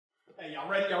Hey, y'all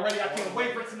ready? Y'all ready? I can't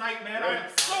wait for tonight, man. I am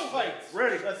so hyped.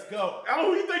 Ready. Let's go. I don't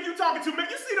know who you think you talking to, man.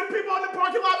 You see them people in the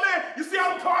parking lot, man? You see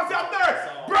all the cars out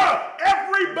there? Bruh,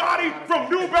 everybody from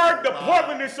Newburgh to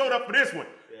Portland has showed up for this one.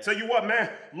 Yeah. Tell you what, man,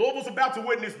 Louisville's about to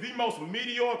witness the most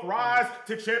meteoric rise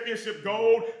to championship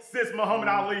gold since Muhammad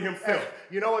Ali himself.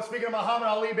 Hey, you know what? Speaking of Muhammad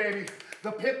Ali, baby,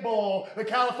 the pit bull, the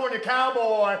California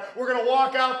cowboy, we're gonna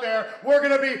walk out there. We're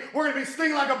gonna be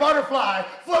stinging like a butterfly,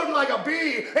 floating like a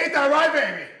bee. Ain't that right,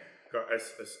 baby?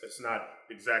 It's not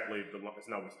exactly the. It's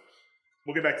not.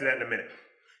 We'll get back to that in a minute.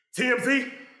 TMZ,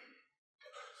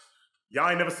 y'all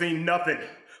ain't never seen nothing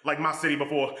like my city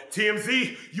before.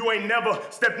 TMZ, you ain't never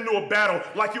stepped into a battle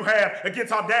like you have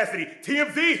against Audacity.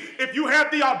 TMZ, if you have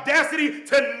the audacity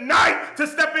tonight to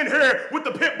step in here with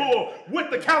the pit bull, with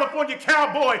the California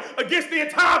cowboy against the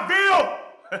entire Ville,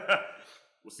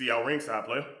 we'll see y'all ringside,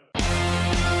 player.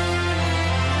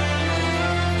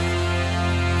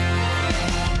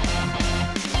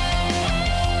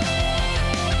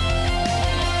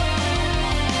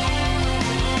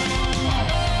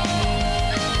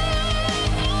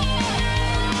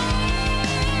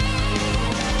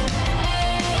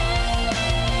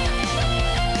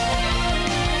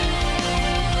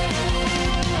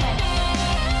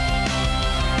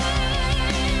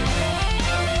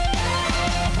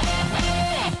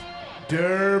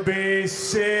 Derby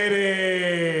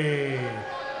City.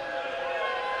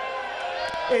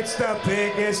 It's the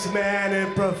biggest man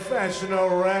in professional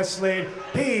wrestling,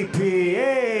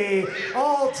 PPA,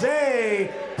 all day,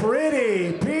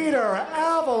 Pretty Peter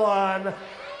Avalon.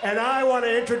 And I want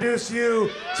to introduce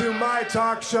you to my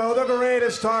talk show, the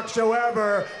greatest talk show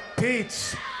ever,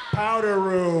 Pete's Powder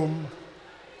Room.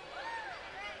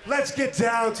 Let's get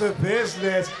down to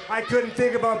business. I couldn't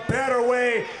think of a better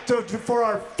way for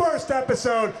our first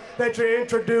episode than to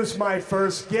introduce my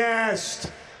first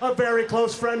guest, a very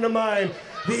close friend of mine,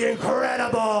 the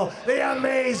incredible, the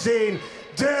amazing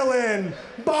Dylan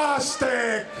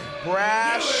Bostic.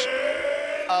 Brash,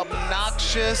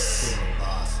 obnoxious,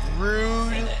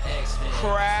 rude,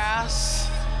 crass,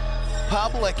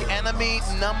 public enemy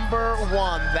number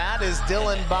one. That is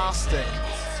Dylan Bostic.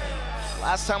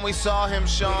 Last time we saw him,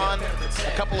 Sean,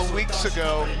 a couple of weeks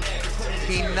ago,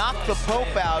 he knocked the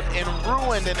Pope out and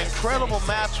ruined an incredible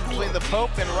match between the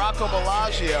Pope and Rocco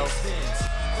Bellagio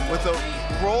with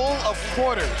a roll of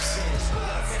quarters.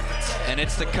 And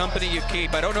it's the company you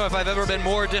keep. I don't know if I've ever been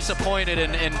more disappointed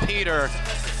in Peter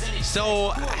so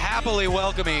happily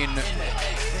welcoming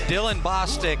Dylan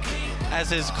Bostic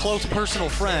as his close personal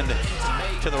friend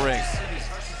to the ring.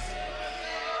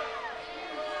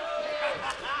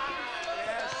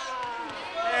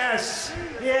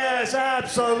 Yes,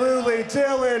 absolutely,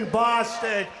 Dylan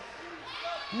Bostic.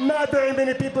 Not very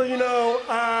many people, you know,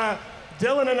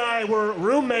 Dylan and I were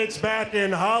roommates back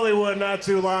in Hollywood not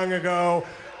too long ago.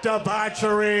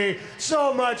 Debauchery,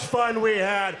 so much fun we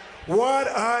had. What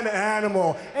an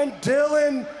animal. And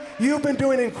Dylan, you've been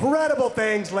doing incredible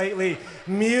things lately.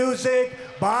 Music,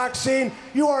 boxing,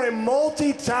 you are a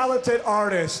multi-talented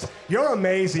artist. You're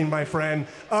amazing, my friend,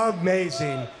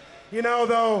 amazing. You know,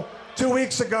 though, 2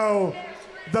 weeks ago,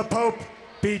 the Pope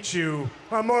beat you.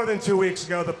 Well, more than 2 weeks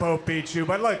ago, the Pope beat you.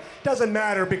 But look, it doesn't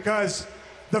matter because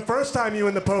the first time you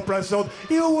and the Pope wrestled,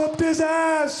 you whooped his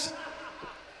ass.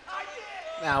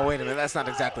 Now, wait a minute, that's not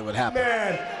exactly what happened.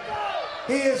 Man,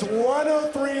 he is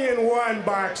 103-1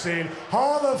 boxing,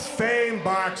 Hall of Fame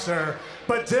boxer.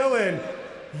 But Dylan,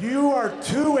 you are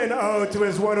 2-0 to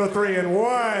his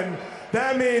 103-1.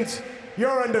 That means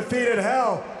you're undefeated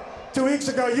hell. 2 weeks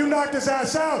ago, you knocked his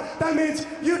ass out. That means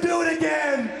you do it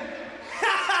again.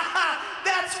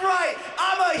 That's right.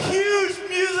 I'm a huge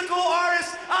musical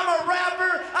artist. I'm a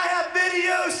rapper. I have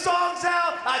videos, songs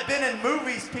out. I've been in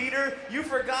movies, Peter. You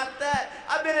forgot that.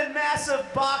 I've been in massive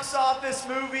box office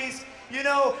movies. You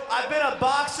know, I've been a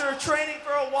boxer training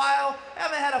for a while.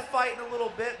 Haven't had a fight in a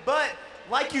little bit. But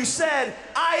like you said,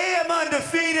 I am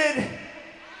undefeated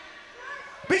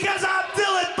because I'm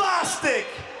Dylan Bostic.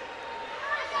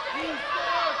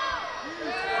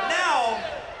 Now,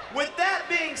 with that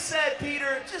being said,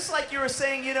 Peter, just like you were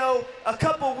saying, you know, a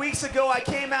couple weeks ago I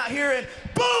came out here and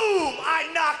boom,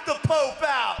 I knocked the Pope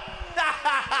out.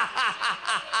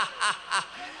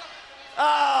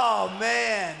 Oh,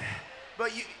 man.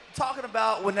 But you talking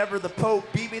about whenever the Pope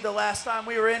beat me the last time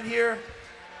we were in here,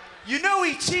 you know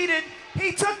he cheated.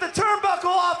 He took the turnbuckle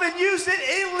off and used it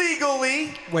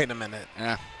illegally. Wait a minute.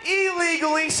 Yeah.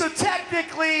 Illegally, so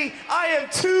technically I am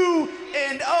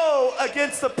 2-0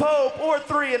 against the Pope, or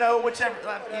 3-0, whichever,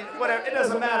 whatever, it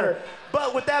doesn't matter.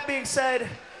 But with that being said,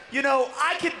 you know,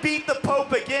 I could beat the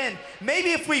Pope again.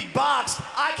 Maybe if we boxed,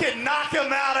 I could knock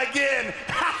him out again.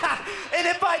 And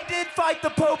if I did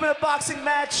boxing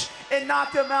match and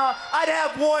knocked him out, I'd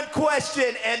have one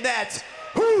question, and that's,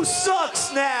 who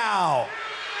sucks now?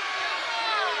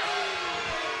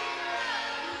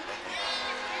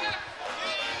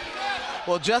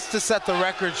 Well, just to set the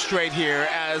record straight here,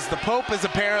 as the Pope has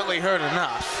apparently heard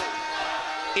enough,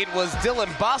 it was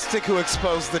Dylan Bostic who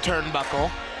exposed the turnbuckle.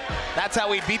 That's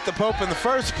how he beat the Pope in the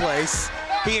first place.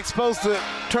 He exposed the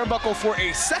turnbuckle for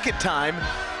a second time,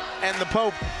 and the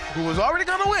Pope, who was already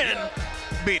gonna win,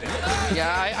 beat it.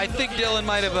 Yeah, I think Dylan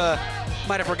might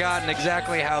have forgotten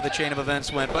exactly how the chain of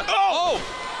events went, but oh!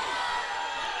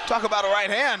 Talk about a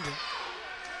right hand.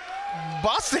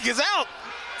 Bostic is out.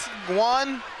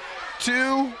 1,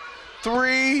 2,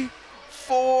 3,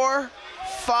 4,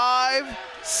 5,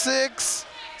 6,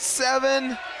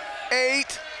 7,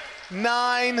 8,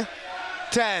 9,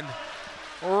 10.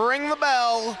 Ring the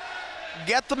bell,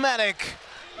 get the medic.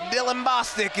 Dylan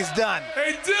Bostic is done.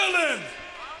 Hey, Dylan,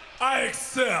 I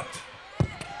accept.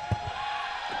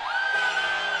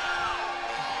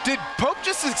 Did Pope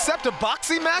just accept a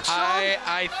boxing match, Sean?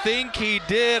 I think he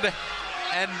did,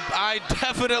 and I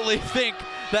definitely think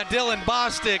that Dylan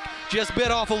Bostic just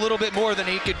bit off a little bit more than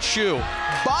he could chew.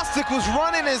 Bostic was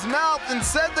running his mouth and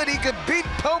said that he could beat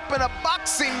Pope in a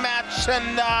boxing match,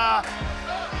 and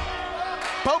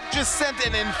Pope just sent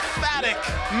an emphatic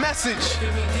message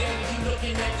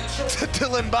to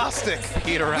Dylan Bostic.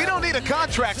 Peter, we don't need a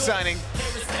contract signing.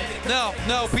 No,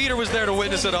 Peter was there to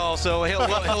witness it all, so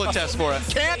he'll attest for it.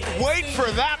 Can't wait for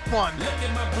that one.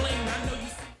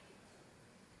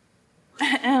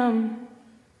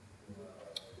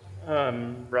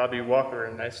 Robbie Walker,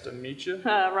 and nice to meet you.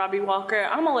 Robbie Walker.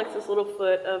 I'm Alexis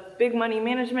Littlefoot of Big Money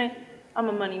Management. I'm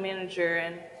a money manager,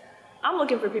 and I'm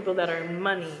looking for people that are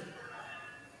money.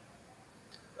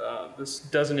 This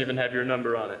doesn't even have your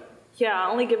number on it. Yeah,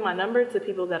 I only give my number to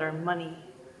people that are money.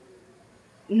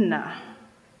 Nah.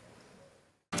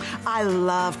 I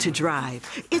love to drive.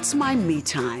 It's my me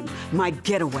time, my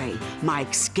getaway, my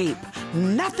escape.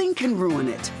 Nothing can ruin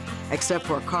it, except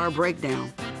for a car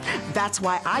breakdown. That's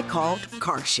why I called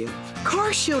CarShield.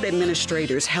 CarShield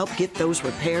administrators help get those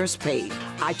repairs paid.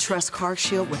 I trust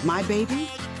CarShield with my baby,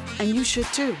 and you should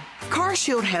too.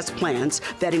 CarShield has plans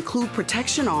that include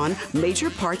protection on major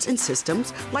parts and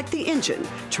systems like the engine,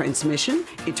 transmission,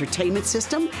 entertainment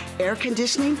system, air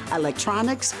conditioning,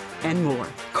 electronics, and more.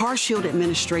 CarShield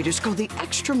administrators go the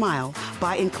extra mile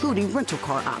by including rental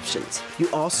car options. You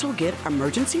also get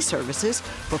emergency services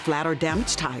for flat or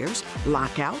damaged tires,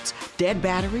 lockouts, dead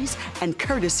batteries, and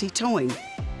courtesy towing.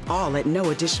 All at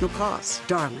no additional cost.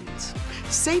 Darlings,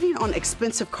 saving on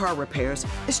expensive car repairs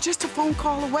is just a phone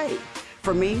call away.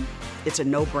 For me, it's a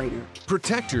no-brainer.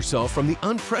 Protect yourself from the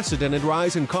unprecedented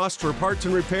rise in costs for parts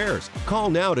and repairs. Call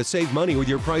now to save money with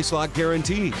your price lock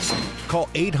guarantees. Call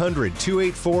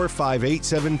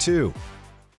 800-284-5872.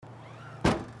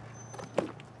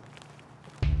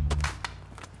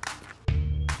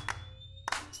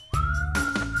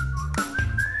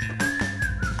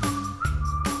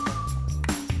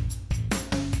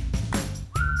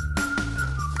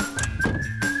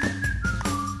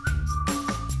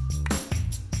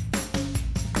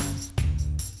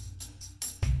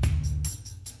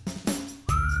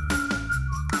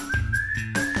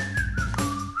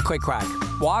 Quick crack.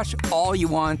 Wash all you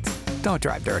want. Don't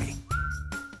drive dirty.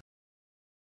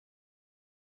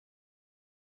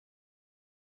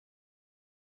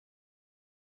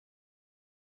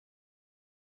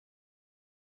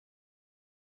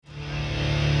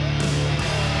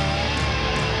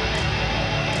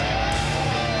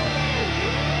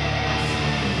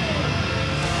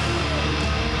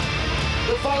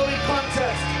 The following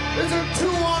contest is a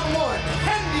 2-on-1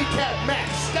 handicap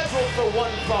match scheduled for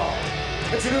one fall.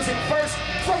 Introducing first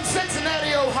from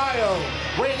Cincinnati, Ohio,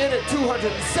 weighing in at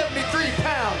 273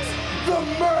 pounds, the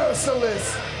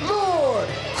merciless Lord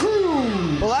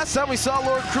Crew. Well, last time we saw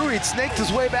Lord Crew, he'd snaked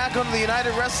his way back onto the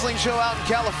United Wrestling show out in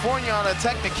California on a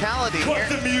technicality. Cut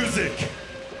the music.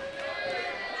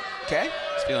 Okay.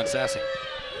 He's feeling sassy.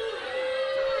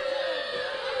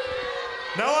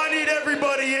 Now I need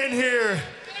everybody in here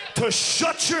to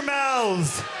shut your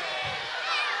mouths.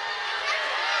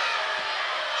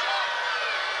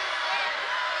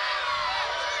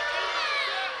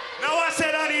 Now I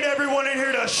said I need everyone in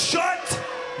here to shut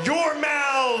your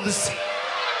mouths.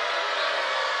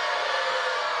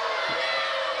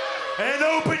 And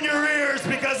open your ears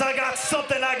because I got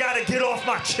something I gotta get off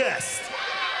my chest.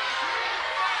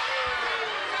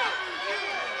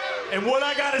 And what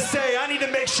I gotta say, I need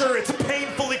to make sure it's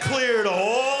painfully clear to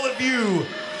all of you,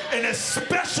 and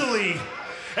especially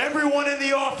everyone in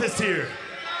the office here.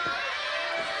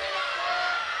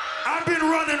 I've been been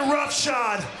running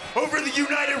roughshod over the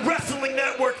United Wrestling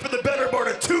Network for the better part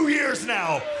of 2 years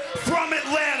now. From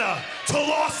Atlanta to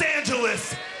Los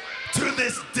Angeles to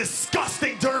this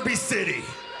disgusting Derby City.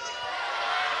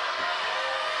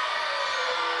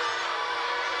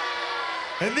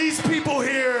 And these people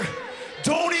here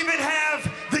don't even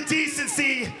have the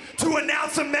decency to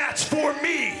announce a match for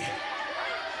me.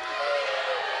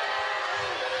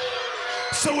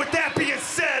 So with that being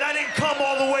said, I didn't come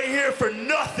all the way here for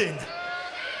nothing.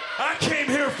 I came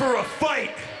here for a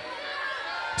fight.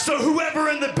 So whoever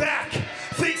in the back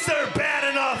thinks they're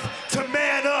bad enough to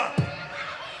man up,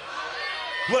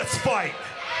 let's fight.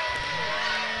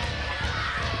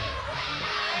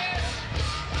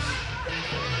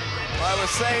 Well, I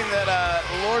was saying that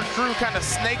Lord Crew kind of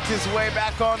snaked his way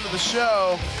back onto the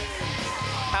show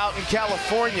out in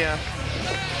California.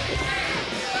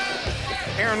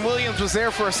 Aaron Williams was there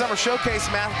for a summer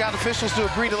showcase match, got officials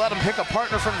to agree to let him pick a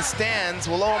partner from the stands.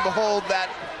 Well, lo and behold,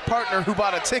 that partner who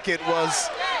bought a ticket was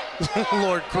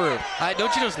Lord Crew.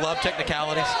 Don't you just love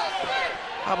technicalities?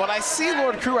 When I see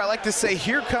Lord Crew, I like to say,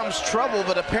 here comes trouble,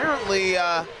 but apparently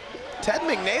Ted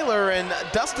McNaylor and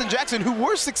Dustin Jackson, who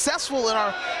were successful in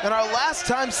our last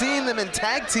time seeing them in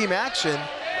tag team action.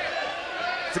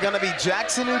 Is it going to be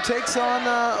Jackson who takes on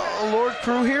Lord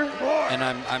Crew here? And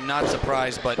I'm not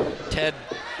surprised, but Ted,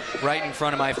 right in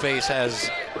front of my face, has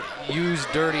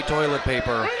used dirty toilet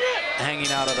paper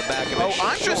hanging out of the back of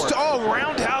his short.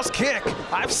 Roundhouse kick.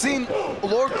 I've seen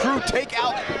Lord Crew take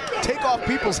off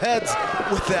people's heads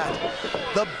with that.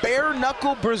 The bare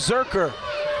knuckle berserker.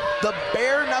 The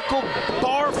bare knuckle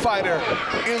bar fighter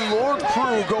in Lord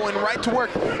Crew going right to work.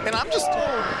 And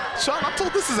Sean, I'm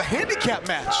told this is a handicap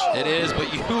match. It is,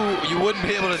 but you wouldn't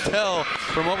be able to tell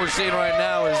from what we're seeing right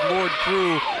now as Lord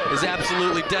Crew is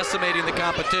absolutely decimating the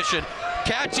competition.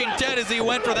 Catching Ted as he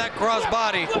went for that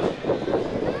crossbody.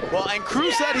 Well, and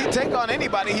Crew said he'd take on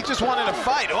anybody. He just wanted to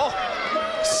fight. Oh.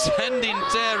 Sending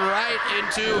Ted right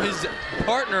into his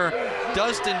partner,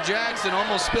 Dustin Jackson,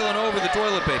 almost spilling over the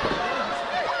toilet paper.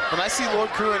 When I see Lord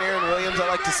Crew and Aaron Williams, I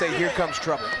like to say, here comes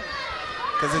trouble.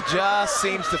 Because it just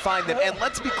seems to find them. And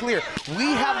let's be clear,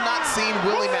 we have not seen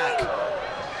Willie Mack.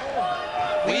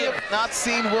 We have not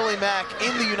seen Willie Mack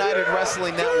in the United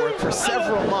Wrestling Network for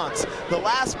several months. The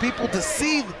last people to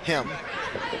see him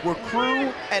were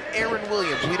Crew and Aaron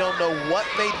Williams. We don't know what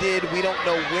they did. We don't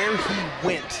know where he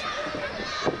went.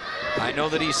 I know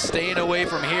that he's staying away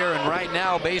from here, and right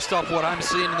now, based off what I'm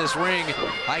seeing in this ring,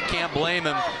 I can't blame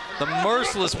him. The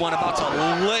merciless one about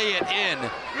to lay it in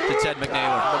to Ted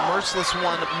McNaylor. The merciless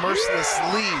one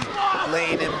mercilessly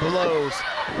laying in blows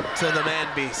to the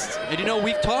man-beast. And you know,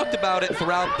 we've talked about it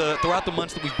throughout the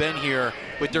months that we've been here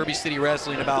with Derby City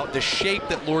Wrestling about the shape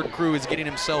that Lord Crew is getting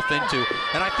himself into.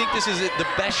 And I think this is the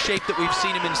best shape that we've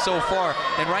seen him in so far.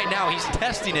 And right now, he's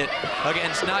testing it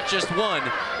against not just one,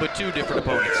 but two different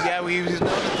opponents. Yeah, he was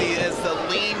known as the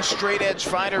lean, straight-edge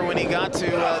fighter when he got to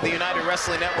the United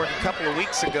Wrestling Network a couple of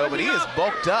weeks ago, but he has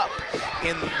bulked up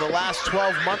in the last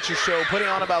 12 months or so, putting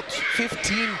on about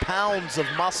 15 pounds of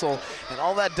muscle, and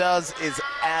all that does is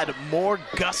add more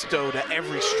gusto to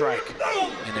every strike.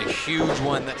 And a huge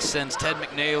one that sends Ted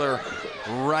McNaylor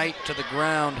right to the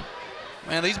ground.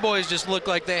 Man, these boys just look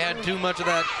like they had too much of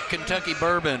that Kentucky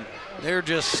bourbon. They're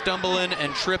just stumbling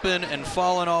and tripping and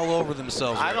falling all over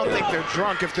themselves. I don't think they're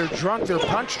drunk. If they're drunk, they're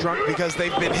punch drunk because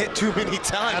they've been hit too many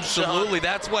times. Absolutely. Sean.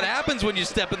 That's what happens when you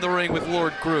step in the ring with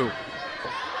Lord Crew.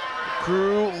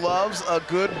 Crew loves a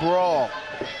good brawl.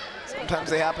 Sometimes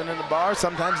they happen in the bar,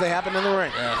 sometimes they happen in the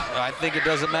ring. I think it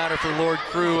doesn't matter for Lord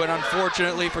Crew, and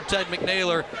unfortunately for Ted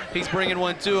McNaylor, he's bringing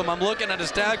one to him. I'm looking at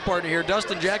his tag partner here.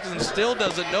 Dustin Jackson still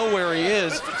doesn't know where he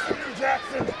is.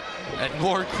 And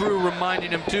Lord Crew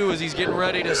reminding him too as he's getting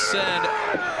ready to send.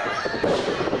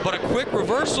 But a quick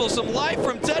reversal, some life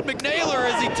from Ted McNaylor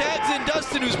as he tags in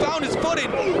Dustin, who's found his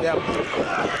footing. Yeah,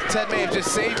 Ted may have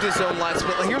just saved his own life,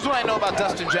 but here's what I know about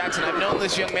Dustin Jackson. I've known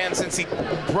this young man since he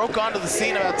broke onto the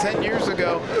scene about 10 years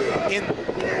ago in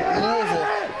Louisville.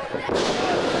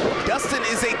 Dustin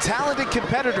is a talented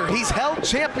competitor. He's held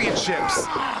championships.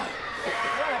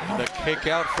 The kick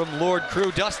out from Lord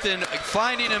Crew. Dustin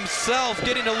finding himself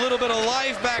getting a little bit of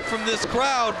life back from this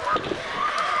crowd.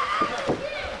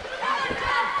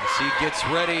 As he gets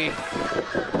ready.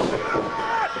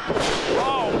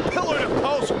 Oh, pillar to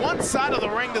post, one side of the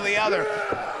ring to the other.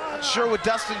 Not sure what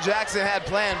Dustin Jackson had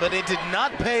planned, but it did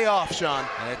not pay off, Sean.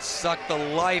 And it sucked the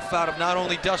life out of not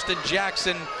only Dustin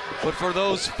Jackson, but for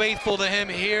those faithful to him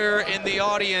here in the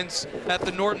audience at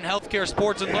the Norton Healthcare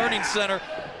Sports and Learning Center.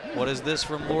 What is this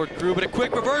from Lord Crew? But a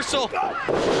quick reversal.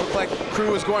 Looked like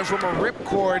Crew was going from a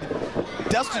ripcord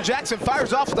Dustin Jackson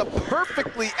fires off with a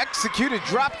perfectly executed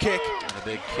drop kick. And a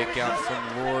big kick out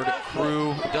from Lord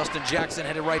Crew. Dustin Jackson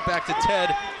headed right back to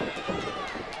Ted.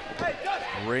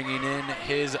 Bringing in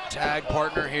his tag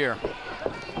partner here.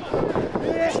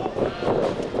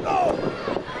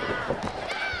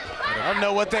 I don't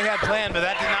know what they had planned, but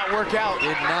that did not work out.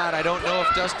 Did not. I don't know if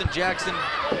Dustin Jackson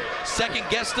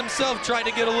second-guessed himself, tried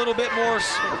to get a little bit more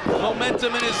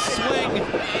momentum in his swing.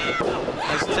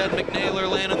 As Ted McNaylor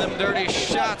landing them dirty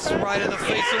shots right in the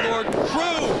face of Lord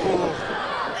Crew.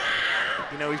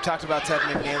 You know, we've talked about Ted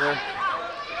McNaylor.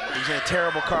 He was in a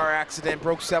terrible car accident,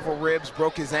 broke several ribs,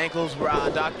 broke his ankles.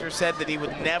 Doctor said that he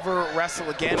would never wrestle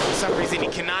again. For some reason, he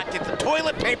cannot get the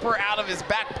toilet paper out of his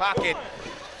back pocket.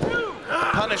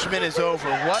 Punishment is over.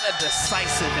 What a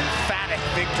decisive, emphatic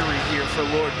victory here for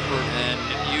Lord Crew. And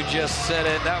you just said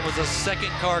it, that was a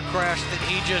second car crash that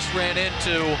he just ran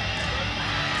into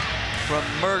from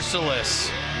merciless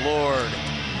Lord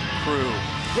Crew.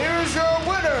 Here's your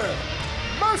winner,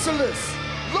 merciless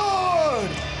Lord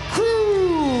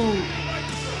Crew.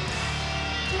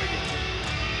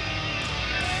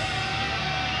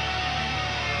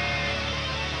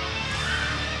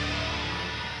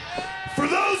 For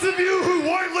those of you who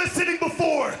weren't listening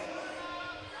before,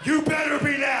 you better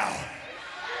be now.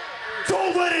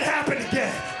 Don't let it happen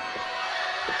again.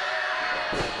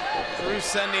 Crew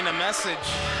sending a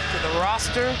message to the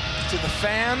roster, to the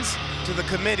fans, to the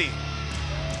committee.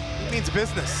 It means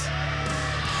business.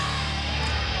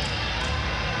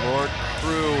 Lord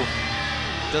Crew,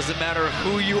 doesn't matter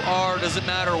who you are, doesn't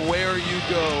matter where you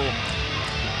go.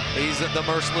 He's the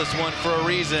merciless one for a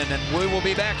reason, and we will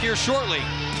be back here shortly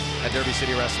at Derby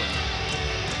City Wrestling.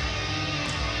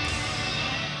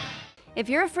 If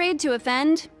you're afraid to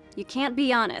offend, you can't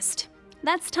be honest.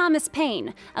 That's Thomas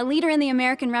Paine, a leader in the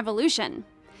American Revolution.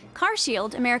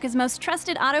 CarShield, America's most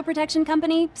trusted auto protection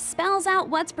company, spells out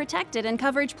what's protected in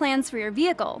coverage plans for your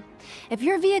vehicle. If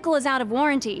your vehicle is out of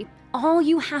warranty, all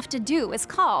you have to do is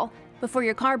call before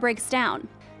your car breaks down.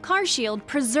 CarShield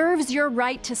preserves your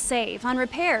right to save on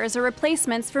repairs or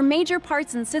replacements for major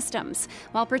parts and systems,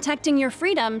 while protecting your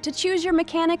freedom to choose your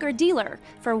mechanic or dealer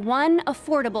for one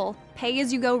affordable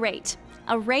pay-as-you-go rate,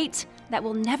 a rate that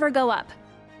will never go up.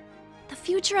 The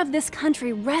future of this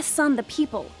country rests on the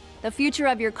people. The future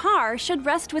of your car should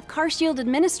rest with CarShield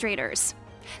administrators.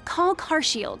 Call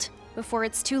CarShield before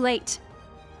it's too late.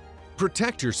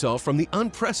 Protect yourself from the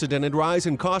unprecedented rise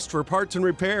in cost for parts and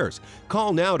repairs.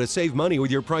 Call now to save money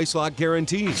with your price lock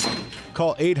guarantees.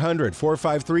 Call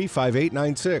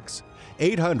 800-453-5896.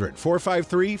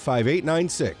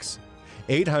 800-453-5896.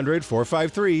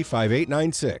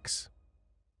 800-453-5896.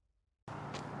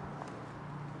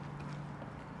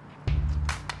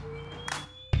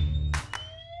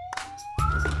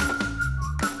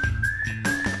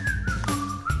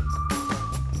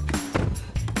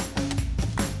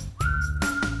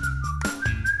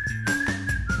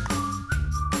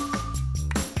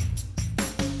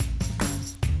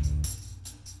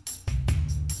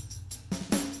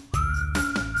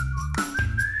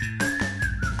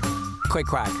 Quick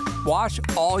crack. Wash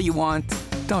all you want.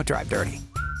 Don't drive dirty.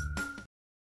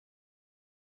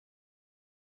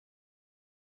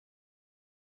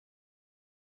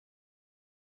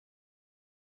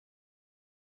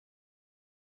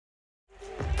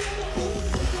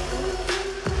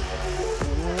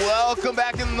 Welcome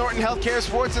back to the Norton Healthcare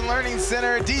Sports and Learning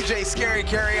Center. DJ Scary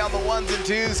Carey on the ones and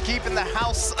twos, keeping the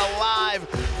house alive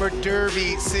for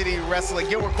Derby City Wrestling.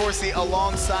 Gilbert Corsi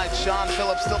alongside Sean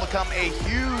Phillips, still to come a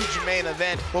huge main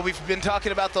event. Well, we've been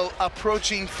talking about the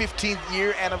approaching 15th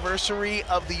year anniversary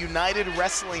of the United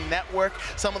Wrestling Network.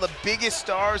 Some of the biggest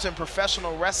stars in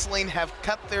professional wrestling have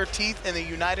cut their teeth in the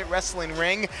United Wrestling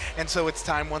ring, and so it's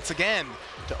time once again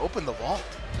to open the vault.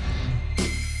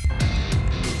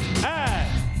 And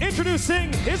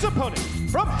introducing his opponent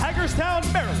from Hagerstown,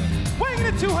 Maryland, weighing in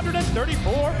at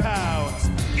 234 pounds,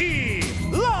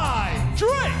 Eli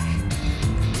Drake.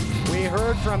 We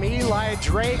heard from Eli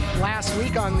Drake last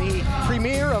week on the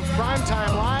premiere of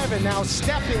Primetime Live, and now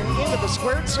stepping into the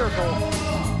squared circle.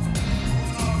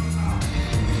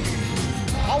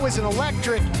 Always an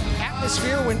electric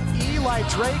atmosphere when Eli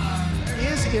Drake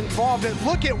is involved. And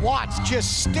look at Watts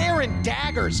just staring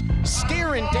daggers,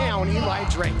 staring down Eli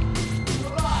Drake.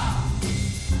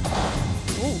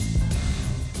 Ooh.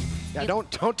 Yeah,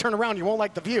 don't turn around, you won't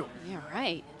like the view. Yeah,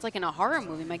 right. It's like in a horror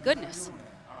movie, my goodness.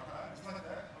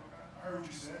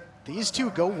 These two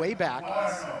go way back.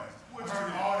 I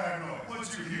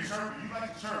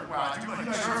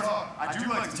do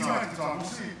like to talk. We'll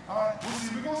see. A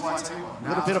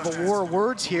little bit of a war of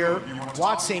words here.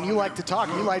 Watts saying you like to talk.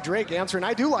 Eli Drake answering,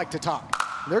 I do like to talk.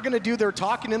 They're going to do their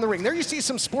talking in the ring. There you see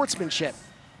some sportsmanship.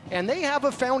 And they have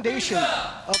a foundation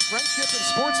of friendship and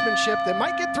sportsmanship that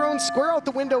might get thrown square out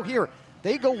the window here.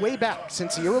 They go way back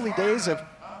since the early days of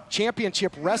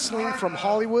championship wrestling from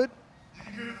Hollywood. You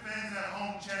can hear the fans at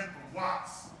home chanting for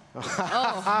Watts.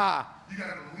 You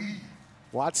gotta believe.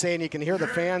 Watts saying you can hear the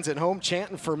fans at home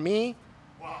chanting for me.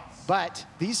 But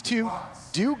these two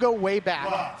do go way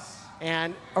back.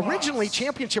 And originally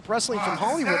championship wrestling from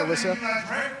Hollywood, Alyssa.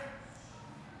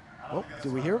 Oh,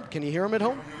 do we hear him? Can you hear him at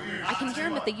home? I can hear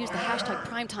him if they use the hashtag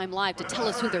Primetime Live to tell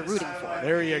us who they're rooting for.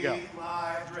 There you go.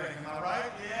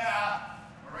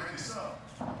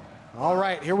 All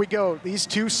right, here we go. These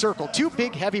two circle, two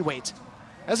big heavyweights.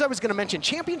 As I was going to mention,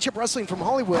 championship wrestling from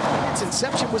Hollywood, its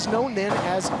inception was known then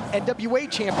as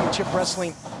NWA Championship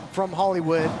Wrestling from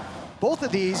Hollywood. Both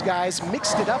of these guys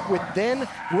mixed it up with then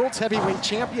World's Heavyweight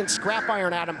Champion Scrap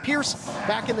Iron Adam Pearce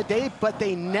back in the day, but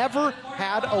they never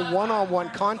had a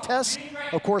one-on-one contest.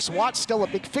 Of course, Watts still a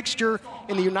big fixture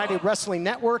in the United Wrestling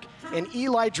Network, and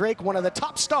Eli Drake, one of the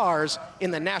top stars in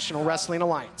the National Wrestling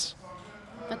Alliance.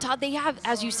 Now, Todd, they have,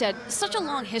 as you said, such a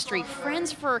long history,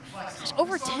 friends for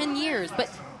over 10 years, but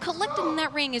collected in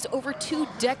that ring is over 2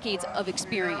 decades of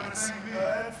experience.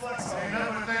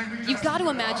 You've got to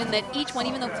imagine that each one,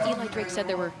 even though Eli Drake said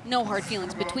there were no hard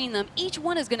feelings between them, each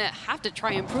one is going to have to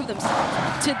try and prove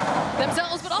themselves to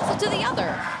themselves, but also to the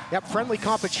other. Yep, friendly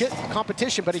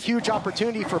competition, but a huge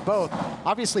opportunity for both.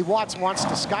 Obviously, Watts wants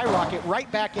to skyrocket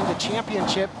right back into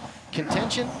championship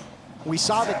contention. We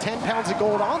saw the 10 pounds of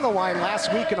gold on the line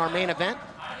last week in our main event.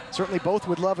 Certainly both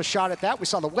would love a shot at that. We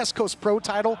saw the West Coast Pro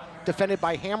title defended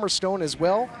by Hammerstone as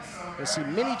well. We'll see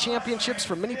many championships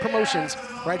from many promotions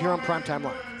right here on Primetime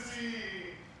Live.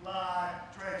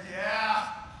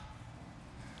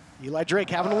 Eli Drake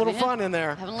having a little fun in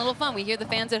there. Having a little fun. We hear the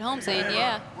fans at home saying,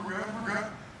 yeah. We're good, we're good.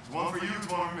 It's one for you, it's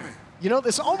one for me. You know,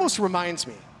 this almost reminds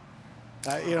me,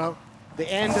 you know, the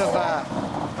end of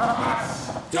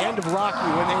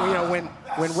Rocky,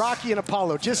 when Rocky and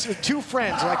Apollo, just two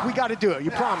friends, like, we got to do it.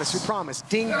 You promise, we promise.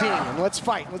 Ding, ding, and let's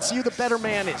fight. Let's see who the better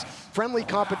man is. Friendly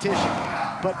competition.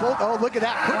 But both, oh, look at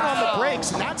that, putting on the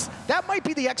brakes, and that might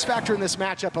be the X factor in this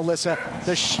matchup, Alyssa.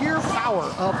 The sheer power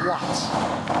of Watts.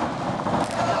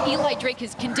 Eli Drake,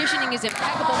 his conditioning is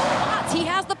impeccable. Watts, he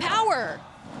has the power.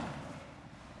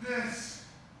 This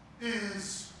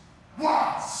is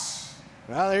Watts.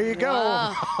 Well, there you go.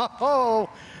 Wow.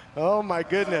 Oh my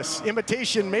goodness.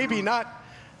 Imitation, maybe not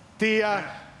the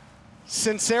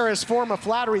sincerest form of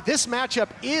flattery. This matchup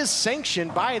is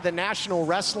sanctioned by the National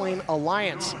Wrestling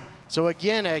Alliance. So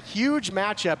again, a huge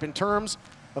matchup in terms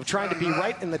of trying to be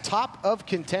right in the top of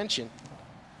contention.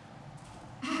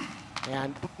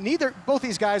 And both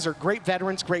these guys are great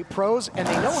veterans, great pros, and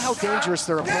they know how dangerous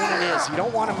their opponent is. You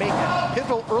don't want to make a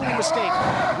pivotal early mistake.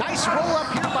 Nice roll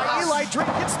up here by Eli Drake,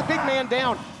 gets the big man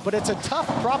down, but it's a tough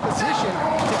proposition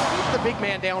to keep the big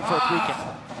man down for a 3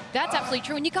 count. That's absolutely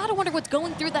true, and you got to wonder what's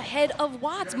going through the head of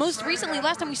Watts. Most recently,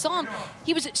 last time we saw him,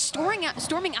 he was storming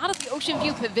out of the Ocean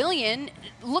View Pavilion,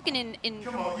 looking in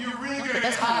the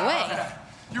best kind of way.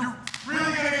 You're really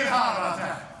gonna get hot about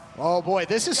that. Oh boy,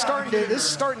 this is starting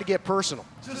to get personal.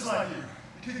 Just like you. You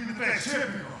kick me in the face. Hit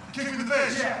me. You kick me in the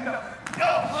face. Yeah.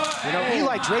 You know,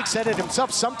 Eli Drake said it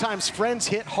himself, sometimes friends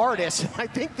hit hardest. I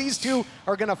think these two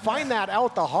are going to find that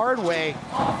out the hard way.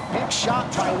 Big shot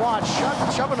by Watts,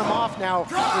 shoving him off now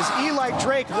is Eli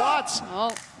Drake. Watts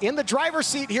in the driver's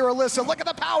seat here, Alyssa. Look at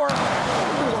the power.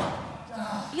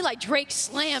 Eli Drake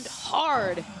slammed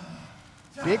hard.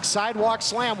 Big sidewalk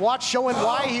slam. Watts showing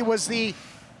why he was the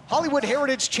Hollywood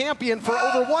Heritage Champion for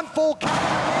over 1 full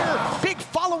calendar year. Big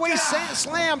fall-away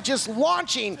slam, just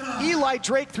launching Eli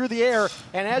Drake through the air.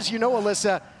 And as you know,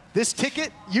 Alyssa, this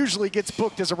ticket usually gets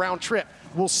booked as a round trip.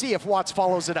 We'll see if Watts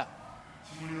follows it up.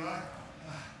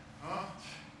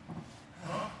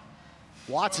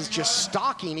 Watts is just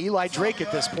stalking Eli Drake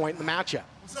at this point in the matchup.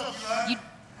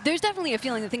 There's definitely a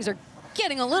feeling that things are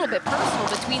getting a little bit personal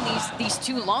between these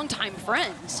two longtime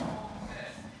friends.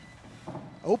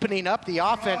 Opening up the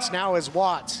offense now is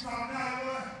Watts.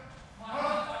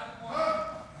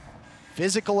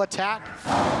 Physical attack,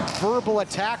 verbal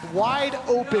attack, wide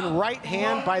open right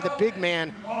hand by the big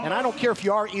man. And I don't care if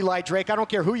you are Eli Drake, I don't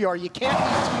care who you are, you can't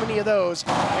eat too many of those.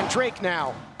 And Drake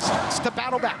now starts to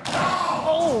battle back.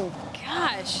 Oh,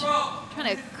 gosh.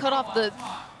 Trying to cut off the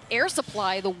air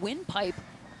supply, the windpipe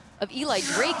of Eli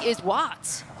Drake is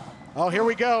Watts. Oh, here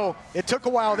we go. It took a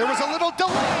while. There was a little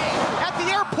delay at the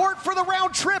airport for the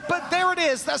round trip, but there it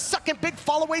is, the second big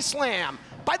fall-away slam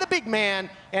by the big man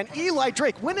and Eli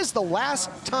Drake. When is the last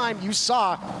time you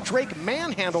saw Drake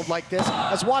manhandled like this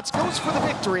as Watts goes for the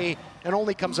victory and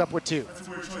only comes up with 2? That's a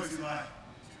weird choice, Eli.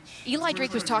 Eli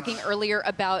Drake was talking earlier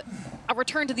about a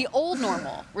return to the old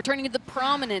normal, returning to the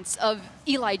prominence of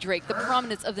Eli Drake, the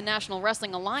prominence of the National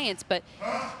Wrestling Alliance. But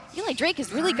Eli Drake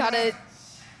has really got to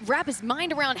wrap his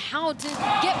mind around how to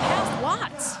get past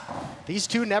Watts. These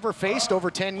two never faced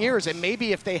over 10 years, and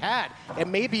maybe if they had,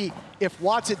 and maybe if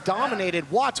Watts had dominated,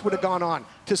 Watts would have gone on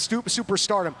to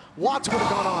superstardom. Watts would have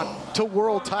gone on to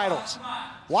world titles.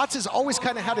 Watts has always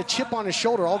kind of had a chip on his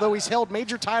shoulder, although he's held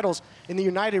major titles in the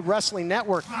United Wrestling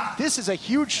Network. This is a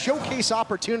huge showcase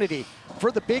opportunity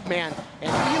for the big man,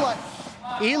 and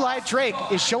Eli Drake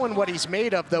is showing what he's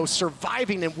made of, though,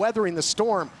 surviving and weathering the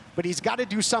storm, but he's got to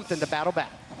do something to battle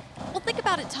back. Well, think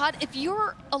about it, Todd. If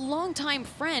you're a longtime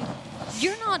friend,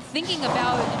 you're not thinking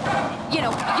about, you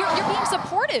know, you're being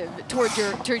supportive towards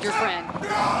your friend.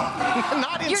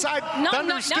 Not inside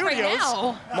Thunder Studios. Not right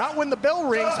now. Not when the bell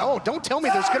rings. Oh, don't tell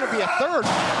me there's going to be a third.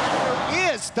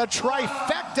 There is the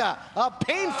trifecta, a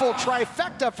painful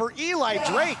trifecta for Eli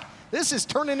Drake. This is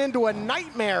turning into a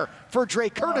nightmare for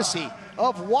Drake, courtesy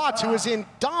of Watts, who is in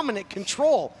dominant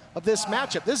control of this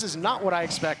matchup. This is not what I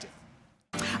expected.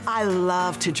 I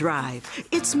love to drive.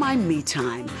 It's my me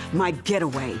time, my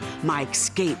getaway, my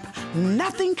escape.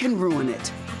 Nothing can ruin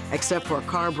it, except for a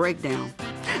car breakdown.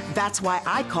 That's why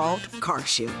I called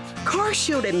CarShield.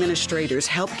 CarShield administrators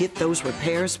help get those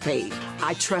repairs paid.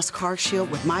 I trust CarShield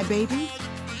with my baby,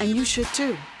 and you should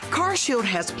too. CarShield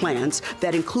has plans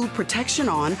that include protection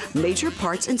on major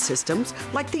parts and systems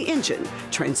like the engine,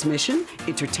 transmission,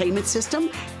 entertainment system,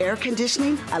 air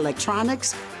conditioning,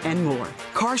 electronics, and more.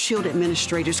 CarShield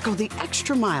administrators go the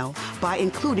extra mile by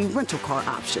including rental car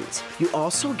options. You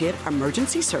also get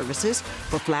emergency services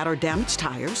for flat or damaged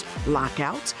tires,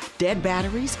 lockouts, dead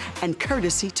batteries, and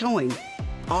courtesy towing,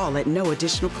 all at no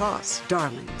additional cost.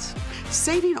 Darlings,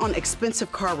 saving on expensive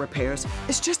car repairs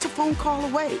is just a phone call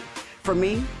away. For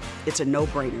me, it's a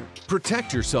no-brainer.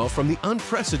 Protect yourself from the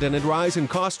unprecedented rise in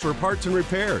cost for parts and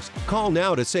repairs. Call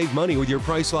now to save money with your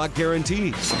price lock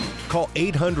guarantees. Call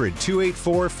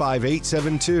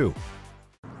 800-284-5872.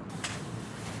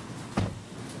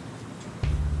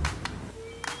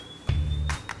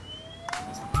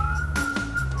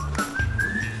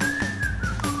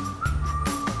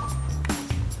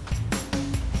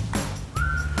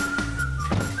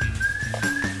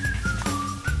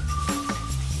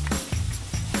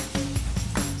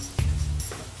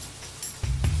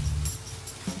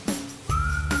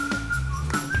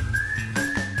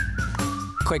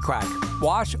 Quick crack.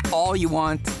 Wash all you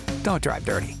want. Don't drive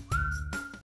dirty.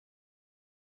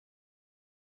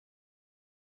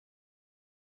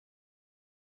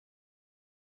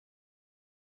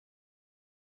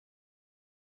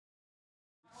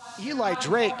 Eli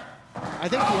Drake, I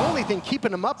think the only thing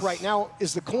keeping him up right now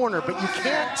is the corner, but you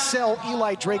can't sell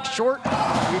Eli Drake short.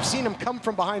 We've seen him come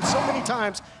from behind so many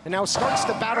times and now starts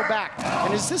to battle back.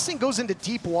 And as this thing goes into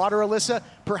deep water, Alyssa,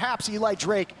 perhaps Eli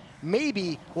Drake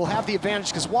maybe will have the advantage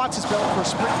because Watts is built for a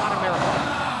sprint, not a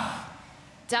marathon.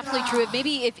 Definitely true.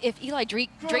 Maybe if Eli Drake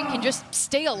can just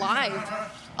stay alive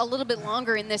a little bit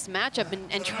longer in this matchup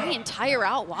and try and tire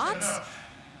out Watts,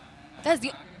 that's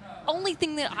the only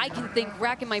thing that I can think,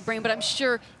 racking my brain. But I'm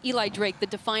sure Eli Drake, the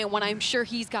defiant one, I'm sure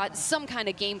he's got some kind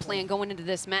of game plan going into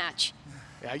this match.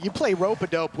 Yeah, you play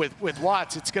rope-a-dope with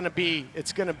Watts, it's gonna be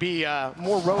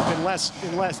more rope and less a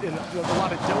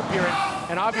lot of dope here.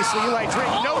 And obviously Eli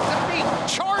Drake knows the beat,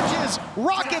 charges,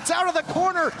 rockets out of the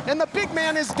corner, and the big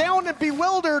man is down and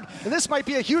bewildered. And this might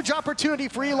be a huge opportunity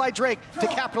for Eli Drake to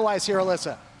capitalize here,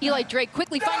 Alyssa. Eli Drake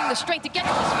quickly finding the strength to get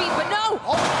to his feet, but no!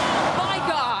 Oh my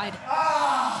God!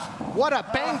 What a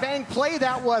bang-bang play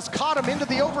that was. Caught him into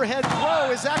the overhead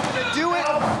throw. Is that gonna do it?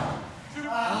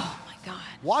 Oh.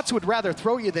 Watts would rather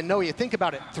throw you than know you. Think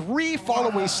about it. 3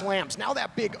 fall-away slams. Now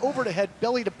that big over-the-head,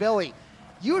 belly-to-belly.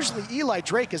 Usually Eli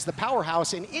Drake is the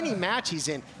powerhouse in any match he's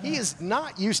in. He is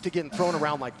not used to getting thrown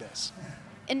around like this.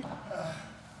 And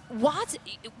Watts,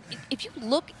 if you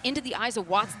look into the eyes of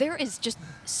Watts, there is just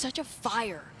such a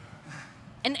fire.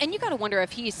 And you got to wonder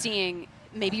if he is seeing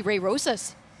maybe Ray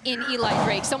Rosas in Eli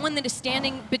Drake, someone that is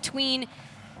standing between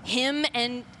him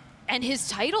and his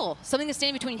title, something that's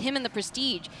standing between him and the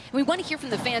prestige. And we want to hear from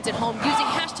the fans at home using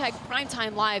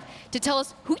 #PrimetimeLive to tell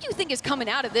us who you think is coming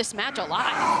out of this match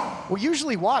alive. Well,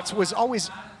 usually Watts was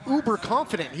always uber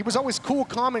confident. He was always cool,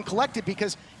 calm, and collected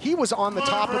because he was on the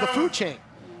top of the food chain.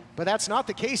 But that's not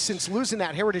the case since losing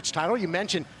that Heritage title. You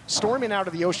mentioned storming out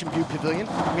of the Ocean View Pavilion.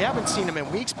 We haven't seen him in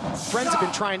weeks. Friends have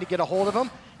been trying to get a hold of him.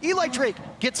 Eli Drake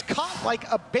gets caught like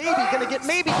a baby, gonna get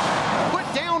maybe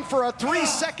put down for a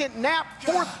 3-second nap,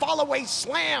 4th fall-away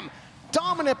slam.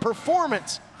 Dominant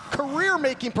performance,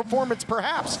 career-making performance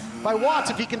perhaps by Watts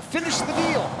if he can finish the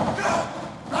deal.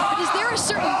 But is there a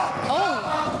certain,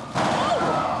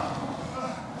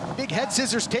 Big head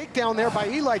scissors takedown there by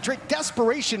Eli Drake.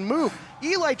 Desperation move.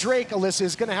 Eli Drake, Alyssa,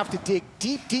 is going to have to dig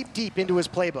deep, deep, deep into his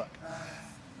playbook.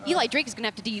 Eli Drake is going to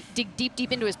have to dig deep,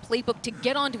 deep into his playbook to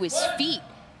get onto his feet.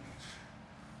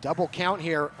 Double count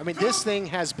here. I mean, this thing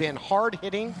has been hard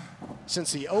hitting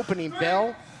since the opening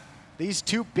bell. These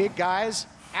two big guys,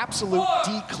 absolute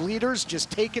decleaters,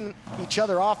 just taking each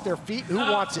other off their feet. Who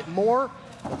wants it more?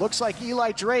 It looks like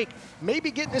Eli Drake,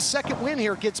 maybe getting his second win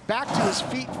here, gets back to his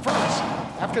feet first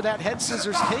after that head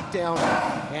scissors takedown.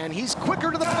 And he's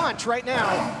quicker to the punch right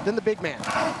now than the big man.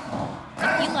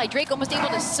 Eli Drake almost able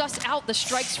to suss out the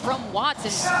strikes from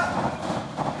Watts.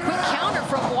 And quick counter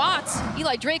from Watts.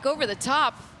 Eli Drake over the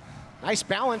top. Nice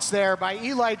balance there by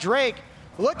Eli Drake.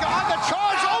 Look on the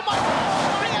charge. Oh my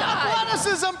God.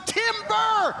 Athleticism.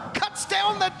 Timber cuts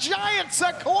down the giant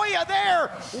Sequoia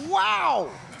there. Wow.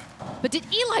 But did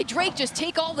Eli Drake just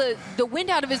take all the wind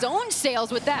out of his own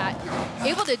sails with that?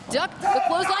 Able to duck the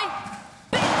clothesline.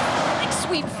 Big leg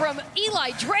sweep from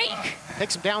Eli Drake.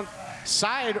 Takes him down.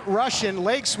 Side Russian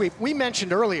leg sweep. We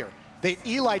mentioned earlier that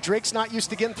Eli Drake's not used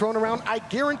to getting thrown around. I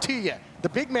guarantee you, the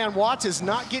big man Watts is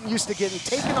not getting used to getting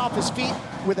taken off his feet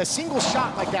with a single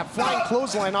shot like that flying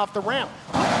clothesline off the ramp.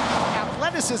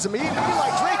 Athleticism. Eli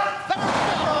Drake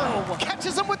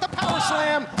catches him with the power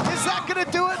slam. Is that going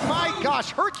to do it? My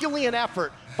gosh, Herculean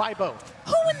effort by both.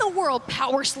 Who in the world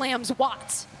power slams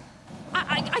Watts?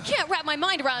 I can't wrap my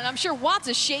mind around it. I'm sure Watts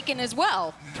is shaking as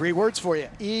well. 3 words for you.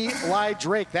 Eli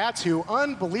Drake, that's who.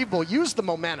 Unbelievable. Used the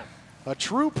momentum. A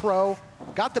true pro.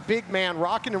 Got the big man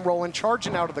rocking and rolling,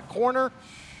 charging out of the corner.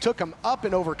 Took him up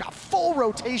and over. Got full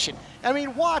rotation. I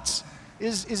mean, Watts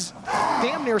is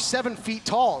damn near 7 feet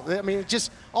tall. I mean, it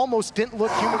just almost didn't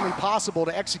look humanly possible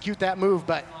to execute that move,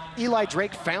 but Eli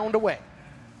Drake found a way.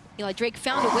 Eli Drake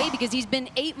found a way because he's been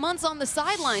 8 months on the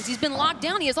sidelines. He's been locked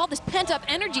down. He has all this pent-up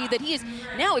energy that he is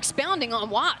now expounding on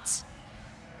Watts.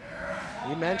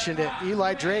 You mentioned it.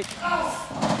 Eli Drake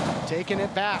taking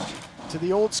it back to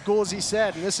the old school, as he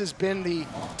said, and this has been the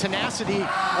tenacity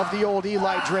of the old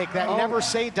Eli Drake, that never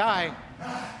say die.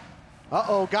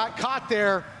 Uh-oh, got caught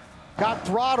there, got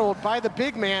throttled by the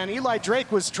big man. Eli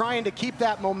Drake was trying to keep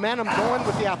that momentum going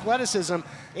with the athleticism,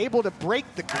 able to break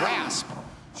the grasp.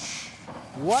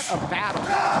 What a battle.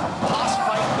 Boss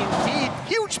fight indeed.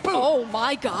 Huge boot. Oh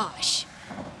my gosh.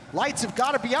 Lights have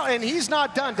got to be out, and he's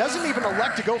not done. Doesn't even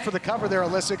elect to go for the cover there,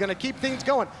 Alyssa. Going to keep things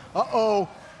going. Uh-oh.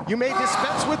 You may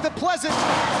dispense with the pleasant.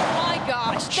 Oh my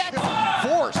gosh. That's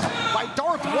forced by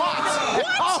Darth Watts. And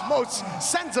almost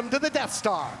sends him to the Death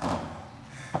Star.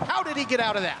 How did he get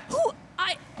out of that?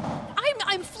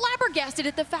 I'm flabbergasted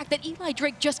at the fact that Eli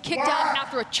Drake just kicked out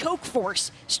after a choke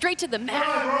force straight to the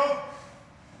mat.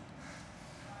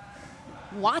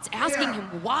 Watts asking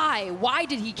him why. Why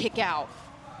did he kick out?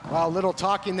 Well, a little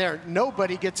talking there.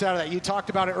 Nobody gets out of that. You talked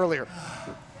about it earlier.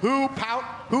 Who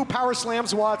power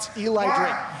slams Watts? Eli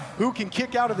Drake. Who can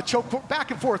kick out of the choke?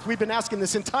 Back and forth. We've been asking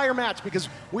this entire match because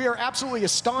we are absolutely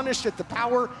astonished at the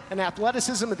power and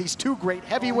athleticism of these two great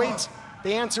heavyweights.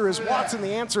 The answer is Watts and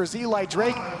the answer is Eli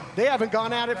Drake. They haven't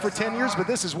gone at it for 10 years, but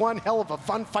this is one hell of a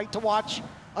fun fight to watch.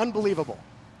 Unbelievable.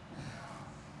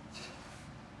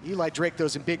 Eli Drake, though,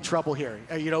 is in big trouble here.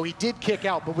 You know, he did kick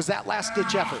out, but was that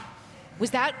last-ditch effort? Was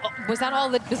that all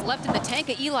that was left in the tank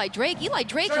of Eli Drake? Eli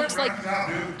Drake looks like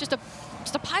just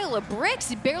a pile of bricks.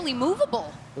 He's barely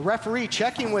movable. The referee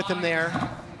checking with him there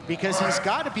because he's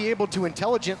got to be able to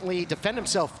intelligently defend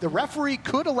himself. The referee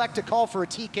could elect to call for a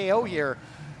TKO here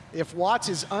if Watts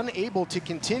is unable to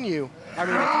continue. I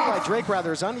mean, if Eli Drake,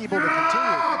 rather, is unable to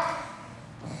continue.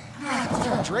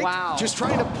 Drake just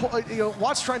trying to pull,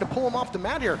 Watts trying to pull him off the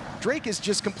mat here. Drake is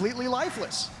just completely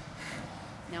lifeless.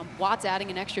 Now Watts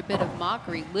adding an extra bit of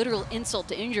mockery, literal insult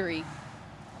to injury.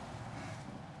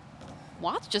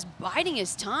 Watts just biding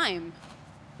his time.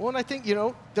 Well, and I think,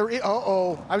 there is,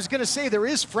 I was going to say there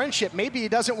is friendship. Maybe he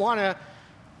doesn't want to,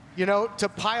 to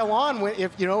pile on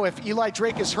if Eli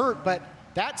Drake is hurt, but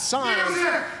that sign.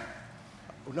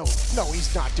 No,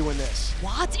 he's not doing this.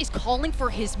 Watts is calling for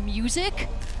his music.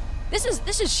 This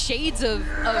is shades of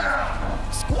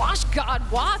squash god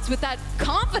Watts with that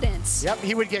confidence. Yep,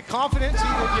 he would get confidence.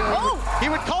 He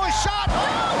would call his shot.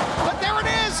 Oh, but there it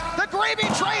is, the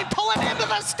gravy train pulling into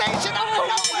the station out of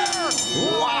nowhere.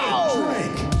 Wow.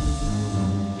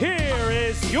 Here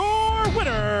is your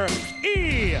winner,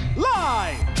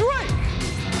 Eli Drake.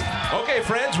 Okay,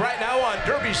 friends, right now on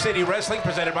Derby City Wrestling,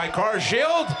 presented by Car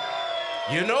Shield.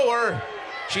 You know her.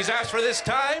 She's asked for this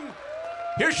time.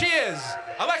 Here she is,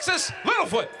 Alexis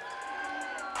Littlefoot.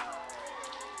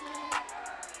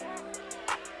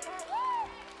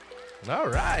 All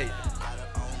right.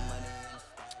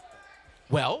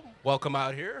 Well, welcome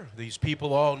out here. These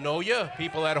people all know you.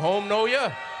 People at home know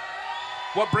you.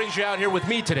 What brings you out here with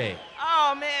me today?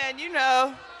 Oh, man, you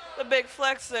know, the big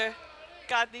flexer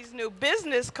got these new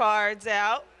business cards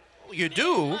out. You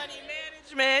do? Money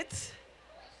management.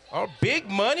 Oh, big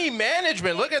money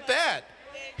management. Look at that.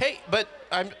 Hey, but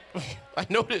I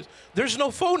noticed there's no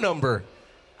phone number.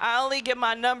 I only get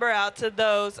my number out to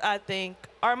those I think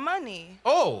are money.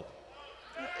 Oh.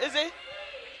 Is it?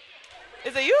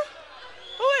 Is it you?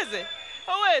 Who is it?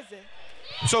 Who is it?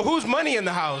 So who's money in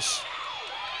the house?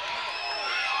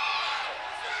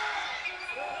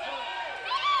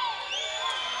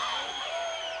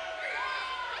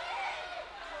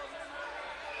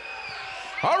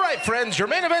 All right, friends, your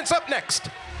main event's up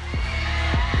next.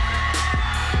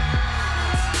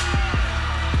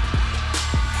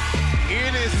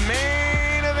 It is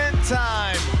main event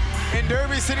time in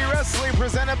Derby City Wrestling,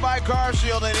 presented by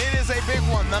CarShield, and it is a big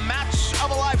one, the match of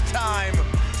a lifetime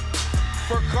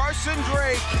for Carson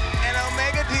Drake and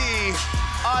Omega D,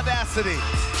 Audacity.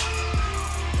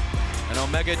 And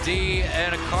Omega D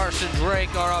and Carson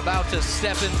Drake are about to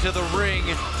step into the ring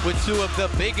with two of the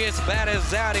biggest,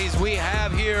 baddest zaddies we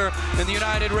have here in the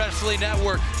United Wrestling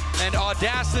Network. And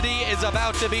Audacity is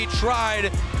about to be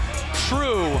tried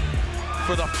true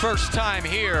for the first time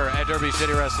here at Derby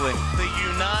City Wrestling. The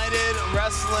United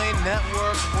Wrestling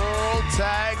Network World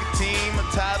Tag Team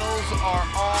titles are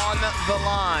on the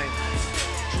line.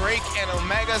 Drake and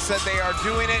Omega said they are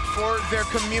doing it for their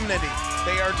community.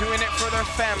 They are doing it for their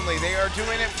family. They are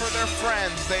doing it for their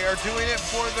friends. They are doing it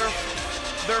for their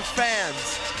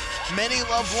fans. Many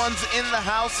loved ones in the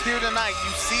house here tonight.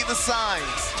 You see the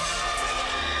signs.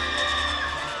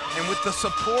 And with the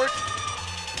support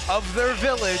of their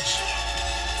village,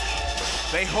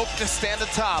 they hope to stand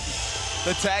atop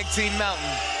the tag team mountain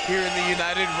here in the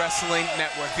United Wrestling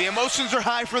Network. The emotions are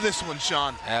high for this one,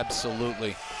 Sean.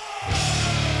 Absolutely.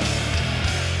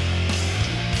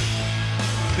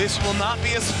 This will not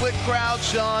be a split crowd,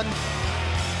 Sean.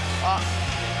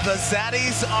 The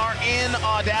Zaddies are in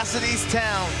Audacity's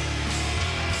town.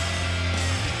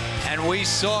 And we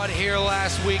saw it here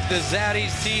last week, the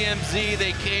Zaddies, TMZ,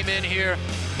 they came in here.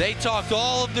 They talked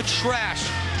all of the trash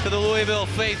to the Louisville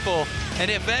faithful. And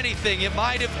if anything, it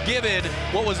might have given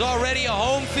what was already a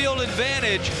home field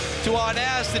advantage to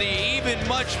Audacity even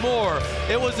much more.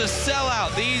 It was a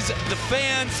sellout. The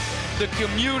fans, the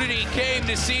community came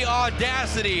to see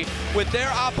Audacity with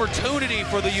their opportunity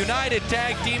for the United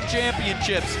Tag Team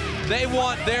Championships. They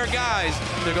want their guys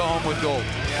to go home with gold.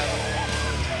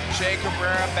 Che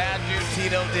Cabrera, Bad Dude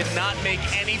Tito did not make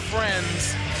any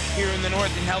friends here in the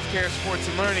Northern Healthcare Sports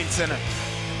and Learning Center.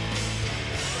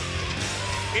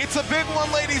 It's a big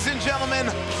one, ladies and gentlemen.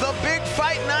 The big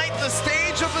fight night, the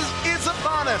stage is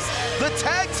upon us. The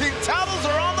tag team titles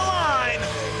are on the line.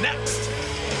 Next.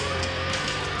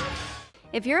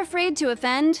 If you're afraid to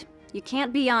offend, you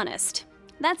can't be honest.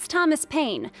 That's Thomas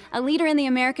Paine, a leader in the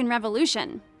American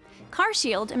Revolution.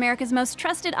 CarShield, America's most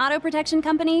trusted auto protection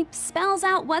company, spells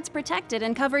out what's protected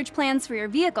in coverage plans for your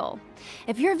vehicle.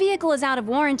 If your vehicle is out of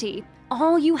warranty,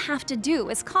 all you have to do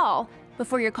is call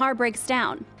before your car breaks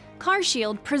down.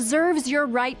 CarShield preserves your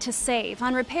right to save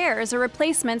on repairs or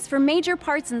replacements for major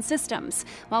parts and systems,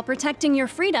 while protecting your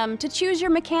freedom to choose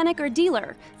your mechanic or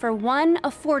dealer for one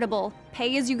affordable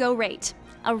pay-as-you-go rate,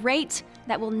 a rate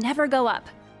that will never go up.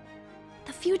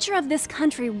 The future of this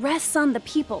country rests on the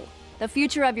people. The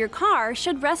future of your car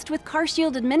should rest with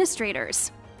CarShield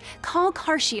administrators. Call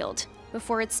CarShield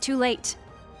before it's too late.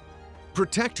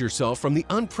 Protect yourself from the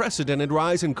unprecedented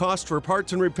rise in cost for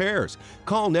parts and repairs.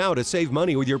 Call now to save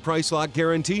money with your price lock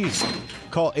guarantees.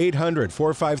 Call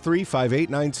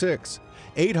 800-453-5896.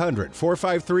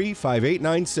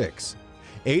 800-453-5896.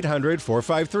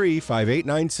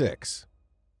 800-453-5896.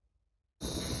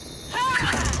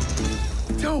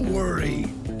 Don't worry,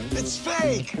 it's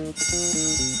fake.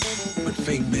 But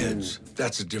fake meds,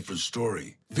 that's a different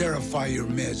story. Verify your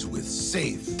meds with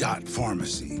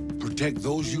Safe.Pharmacy. Protect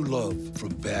those you love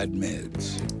from bad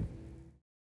meds.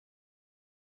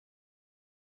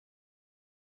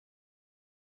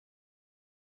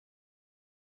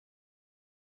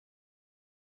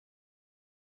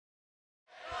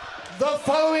 The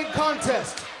following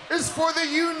contest is for the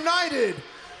United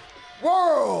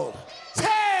World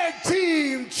Tag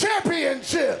Team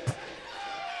Championship.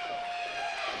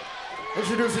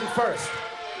 Introducing first,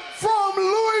 from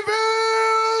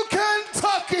Louisville,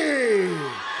 Kentucky,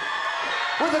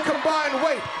 with a combined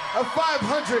weight of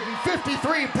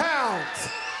 553 pounds,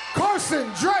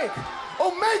 Carson Drake,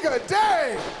 Omega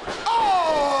Day,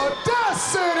 Audacity.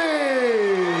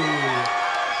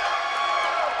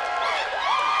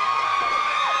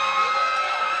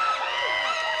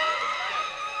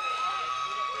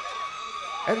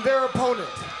 And their opponent,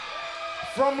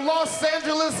 from Los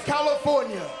Angeles,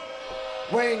 California,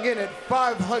 weighing in at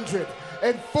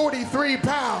 543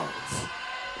 pounds,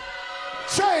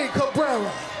 Che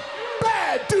Cabrera,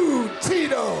 Bad Dude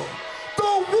Tito,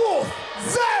 the Wolf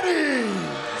Zaddies.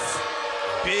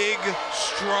 Big,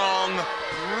 strong,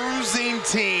 bruising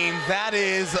team. That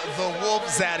is the Wolf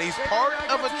Zaddies, part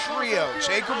of a trio.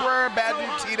 Che Cabrera, Bad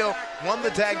Dude Tito won the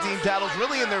tag team titles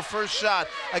really in their first shot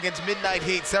against Midnight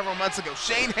Heat several months ago.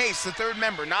 Shane Haste, the third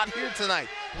member, not here tonight,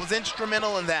 was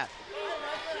instrumental in that.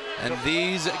 And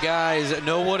these guys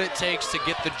know what it takes to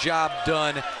get the job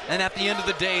done. And at the end of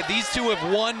the day, these two have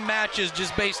won matches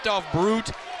just based off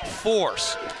brute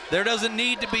force. There doesn't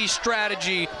need to be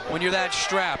strategy when you're that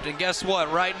strapped. And guess what?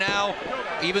 Right now,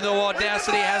 even though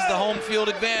Audacity has the home field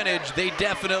advantage, they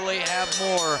definitely have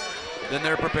more than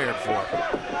they're prepared for.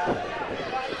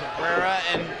 Cabrera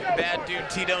and Bad Dude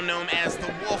Tito known as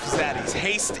the Wolf Zaddies.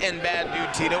 Haste and Bad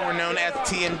Dude Tito were known as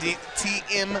TMDK,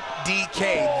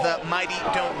 the Mighty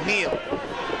Don't Kneel.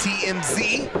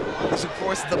 TMZ is, of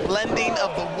course, the blending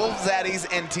of the Wolf Zaddies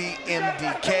and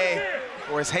TMDK,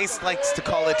 or as Haste likes to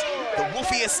call it, the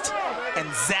wolfiest and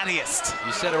zaddiest.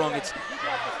 You said it wrong. It's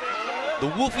the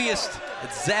wolfiest,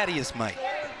 it's zaddiest, mate.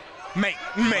 Mate,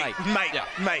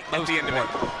 at the end of it.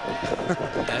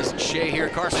 As Che here,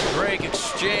 Carson Drake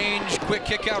exchange, quick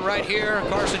kick out right here.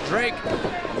 Carson Drake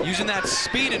using that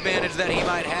speed advantage that he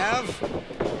might have.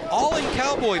 All in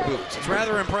cowboy boots. It's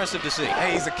rather impressive to see.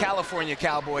 Hey, he's a California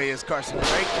cowboy, is Carson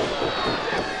Drake.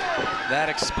 That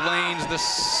explains the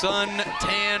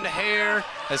sun-tanned hair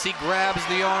as he grabs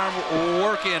the arm,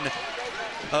 working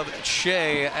of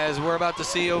Che, as we're about to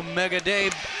see Omega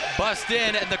Dave bust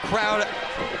in and the crowd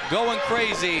going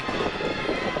crazy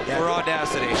for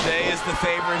Audacity. Che is the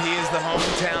favorite. He is the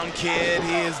hometown kid.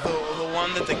 He is the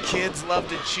one that the kids love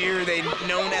to cheer. They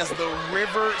known as the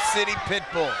River City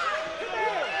Pitbull.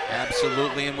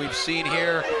 Absolutely, and we've seen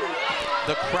here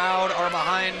the crowd are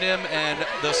behind him, and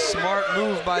the smart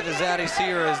move by the Zaddies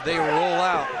here as they roll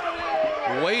out,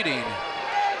 waiting,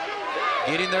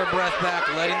 getting their breath back,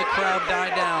 letting the crowd die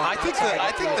down. I think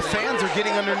the fans are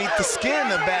getting underneath the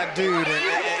skin of Bad Dude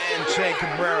and Che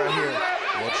Cabrera here.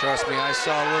 Well, trust me, I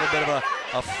saw a little bit of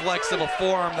a flex of a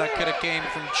forearm that could have came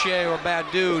from Che or Bad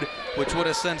Dude, which would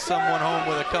have sent someone home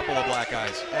with a couple of black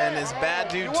eyes. And as Bad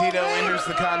Dude Tito enters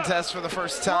the contest for the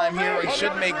first time here, we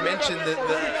should make mention that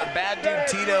the Bad Dude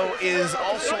Tito is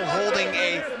also holding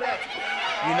a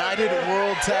United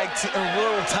World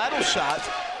title shot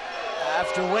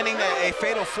after winning a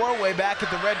fatal four-way back at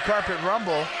the Red Carpet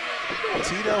Rumble.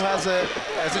 Tito has a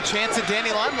chance at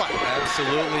Danny Limelight.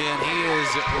 Absolutely, and he is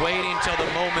waiting till the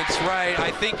moment's right.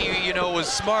 I think he, was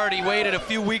smart. He waited a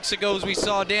few weeks ago as we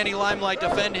saw Danny Limelight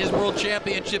defend his world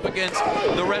championship against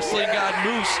the wrestling god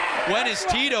Moose. When is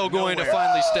Tito going to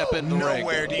finally step in the ring?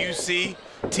 Nowhere. Do you see?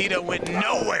 Tito went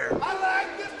nowhere.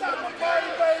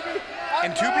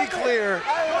 And to be clear,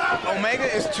 Omega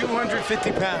is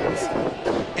 250 pounds,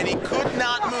 and he could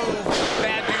not move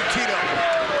Bad Dude Tito.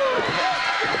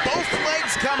 Both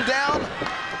legs come down.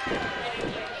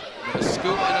 A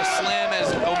scoop and a slam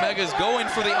as Omega's going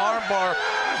for the arm bar,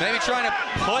 maybe trying to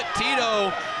put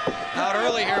Tito out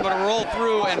early here, but a roll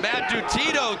through, and Bad Dude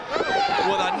Tito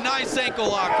with a nice ankle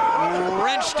lock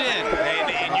wrenched in.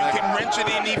 And you can wrench it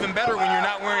in even better when you're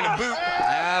not wearing a boot.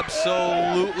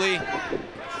 Absolutely.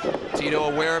 Tito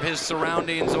aware of his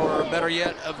surroundings, or better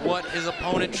yet, of what his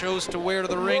opponent chose to wear to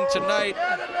the ring tonight.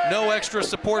 No extra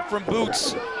support from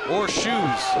boots or shoes.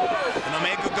 And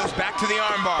Omega goes back to the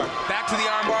armbar. Back to the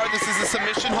armbar. This is a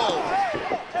submission hold.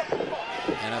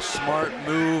 And a smart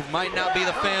move. Might not be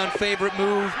the fan favorite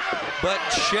move, but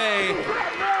Che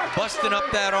busting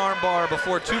up that armbar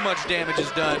before too much damage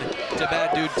is done to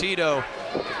Bad Dude Tito.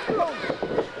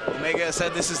 Omega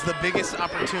said this is the biggest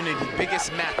opportunity,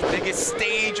 biggest match, biggest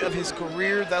stage of his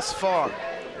career thus far.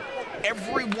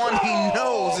 Everyone he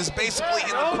knows is basically in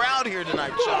the crowd here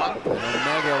tonight, Sean.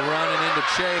 Omega running into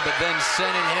Che, but then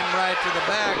sending him right to the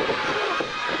back.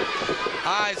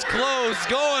 Eyes closed,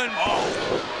 going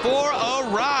for a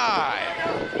ride.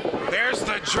 There's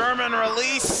the German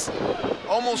release,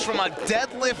 almost from a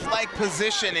deadlift-like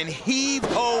position, and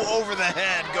heave-ho over the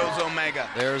head goes Omega.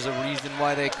 There's a reason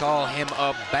why they call him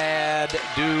a bad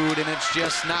dude, and it's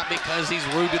just not because he's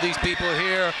rude to these people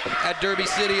here at Derby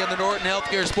City and the Norton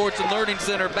Healthcare Sports and Learning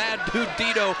Center. Bad Dude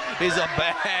Tito is a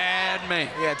bad man.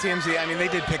 Yeah, TMZ, I mean, they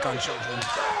did pick on children.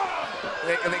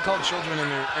 They called children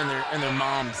and their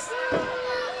moms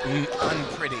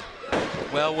unpretty.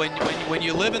 Well, when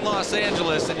you live in Los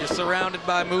Angeles and you're surrounded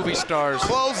by movie stars.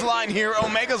 Clothesline here,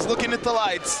 Omega's looking at the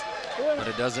lights. But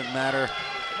it doesn't matter.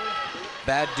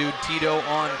 Bad Dude Tito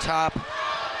on top.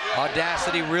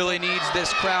 Audacity really needs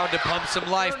this crowd to pump some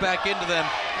life back into them.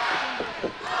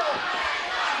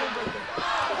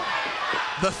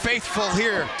 The faithful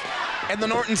here in the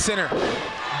Norton Center,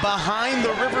 behind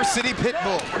the River City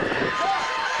Pitbull.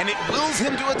 And it wills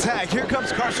him to attack. Here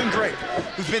comes Carson Drake,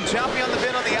 who's been choppy on the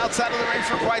pin on the outside of the ring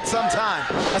for quite some time.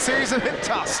 A series of hip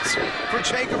toss for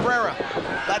Che Cabrera.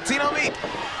 Latino meat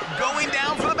going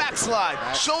down for the backslide.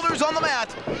 Shoulders on the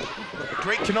mat.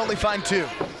 Drake can only find two.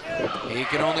 He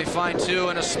can only find two,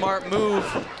 and a smart move.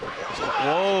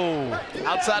 Whoa.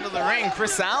 Outside of the ring,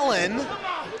 Chris Allen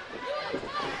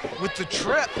with the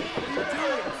trip.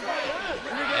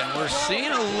 And we're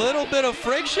seeing a little bit of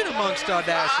friction amongst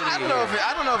Audacity. I don't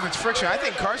know if it's friction. I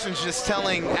think Carson's just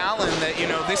telling Allen that, you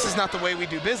know, this is not the way we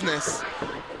do business.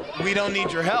 We don't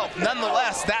need your help.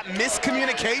 Nonetheless, that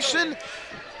miscommunication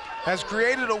has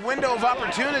created a window of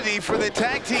opportunity for the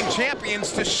tag team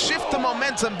champions to shift the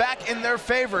momentum back in their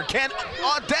favor. Can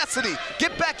Audacity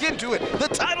get back into it? The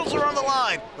titles are on the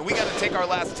line, and we got to take our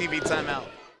last TV timeout.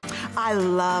 I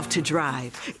love to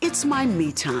drive. It's my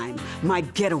me time, my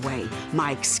getaway,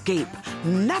 my escape.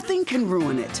 Nothing can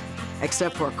ruin it,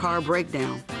 except for a car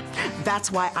breakdown.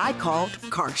 That's why I called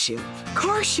CarShield.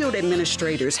 CarShield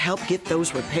administrators help get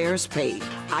those repairs paid.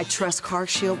 I trust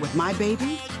CarShield with my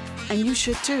baby, and you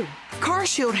should too.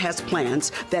 CarShield has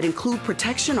plans that include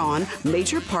protection on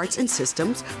major parts and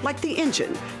systems like the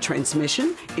engine,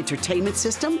 transmission, entertainment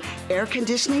system, air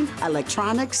conditioning,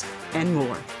 electronics, and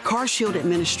more. CarShield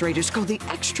administrators go the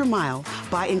extra mile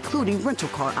by including rental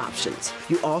car options.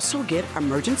 You also get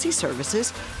emergency services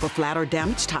for flat or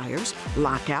damaged tires,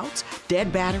 lockouts,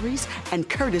 dead batteries, and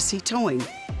courtesy towing,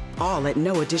 all at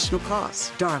no additional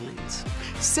cost. Darlings,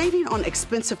 saving on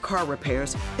expensive car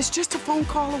repairs is just a phone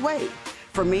call away.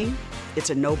 For me, it's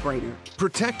a no-brainer.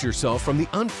 Protect yourself from the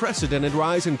unprecedented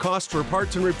rise in cost for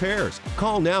parts and repairs.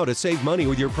 Call now to save money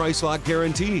with your price lock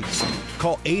guarantees.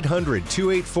 Call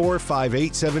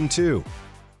 800-284-5872.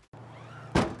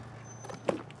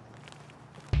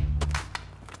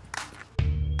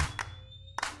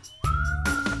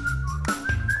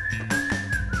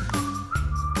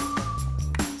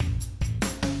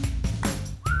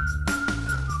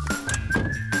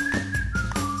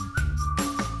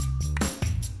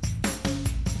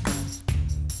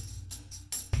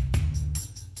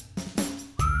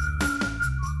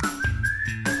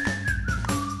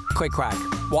 Quick crack.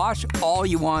 Wash all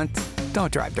you want.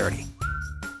 Don't drive dirty.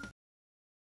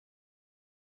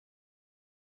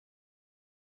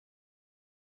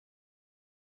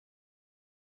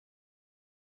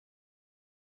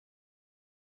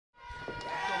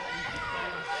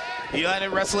 United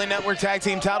Wrestling Network Tag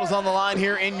Team titles on the line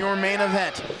here in your main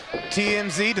event.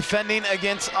 TMZ defending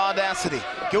against Audacity.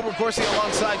 Gilbert Corsi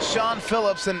alongside Sean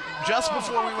Phillips, and just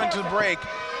before we went to the break,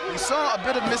 we saw a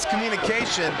bit of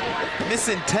miscommunication,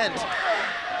 misintent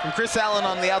from Chris Allen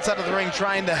on the outside of the ring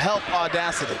trying to help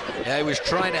Audacity. Yeah, he was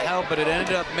trying to help, but it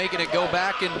ended up making it go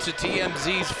back into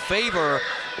TMZ's favor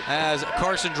as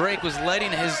Carson Drake was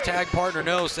letting his tag partner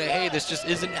know, say, hey, this just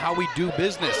isn't how we do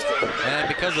business. And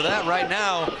because of that, right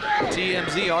now,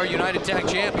 TMZ, our United Tag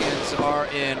Champions, are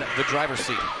in the driver's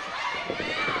seat.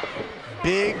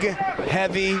 Big,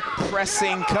 heavy,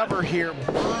 pressing cover here,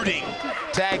 brooding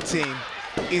tag team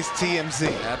is TMZ.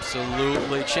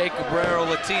 Absolutely. Che Cabrera,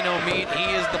 Latino meat.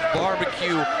 He is the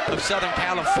barbecue of Southern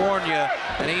California,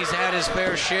 and he's had his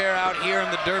fair share out here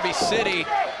in the Derby City,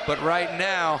 but right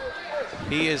now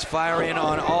he is firing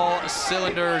on all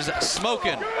cylinders,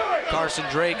 smoking Carson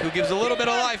Drake, who gives a little bit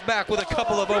of life back with a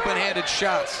couple of open-handed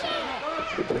shots.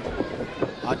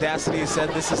 Audacity has said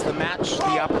this is the match,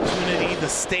 the opportunity, the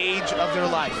stage of their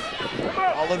life.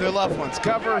 All of their loved ones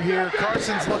cover here.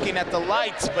 Carson's looking at the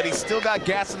lights, but he's still got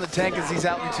gas in the tank as he's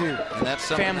out in two. And that's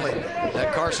something family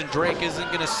that Carson Drake isn't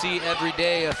going to see every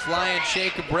day. A flying Che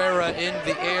Cabrera in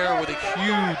the air with a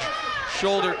huge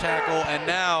shoulder tackle, and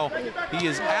now he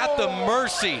is at the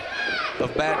mercy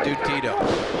of Bad Dude Tito.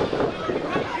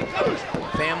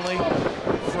 Family,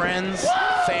 friends,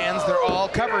 fans, they're all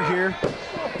covered here.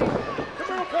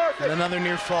 And another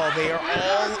near fall. They are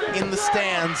all in the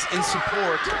stands in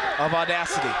support of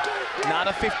Audacity. Not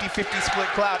a 50-50 split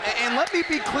crowd. And let me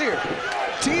be clear,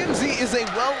 TMZ is a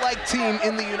well-liked team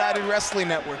in the United Wrestling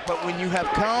Network, but when you have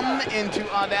come into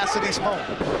Audacity's home,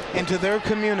 into their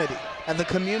community, and the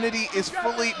community is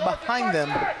fully behind them,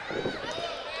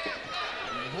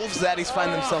 Wolf Zaddies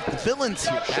find themselves the villains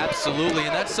here. Absolutely,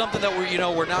 and that's something that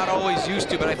we're not always used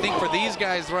to, but I think for these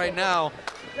guys right now,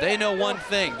 they know one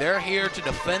thing. They're here to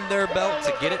defend their belt,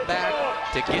 to get it back,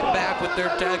 to get back with their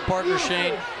tag partner,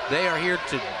 Shane. They are here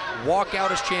to walk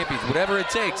out as champions, whatever it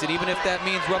takes. And even if that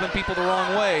means rubbing people the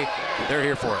wrong way, they're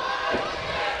here for it.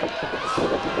 And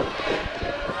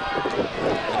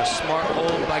a smart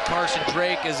hold by Carson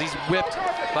Drake as he's whipped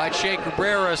by Che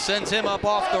Cabrera, sends him up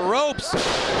off the ropes.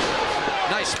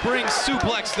 Nice spring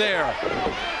suplex there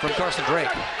from Carson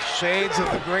Drake. Shades of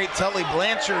the great Tully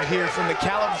Blanchard here from the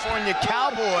California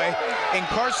Cowboy and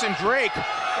Carson Drake,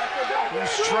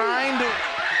 who's trying to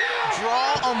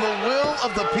draw on the will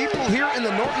of the people here in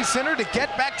the Norton Center to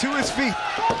get back to his feet.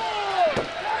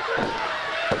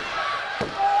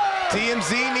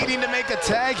 TMZ needing to make a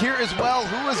tag here as well.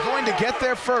 Who is going to get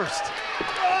there first?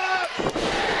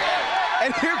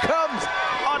 And here comes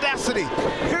Audacity.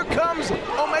 Here comes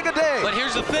Omega Day. But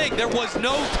here's the thing, there was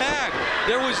no tag.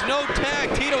 There was no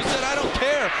tag. Tito said, I don't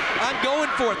care. I'm going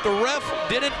for it. The ref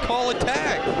didn't call a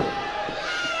tag.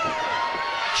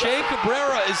 Che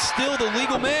Cabrera is still the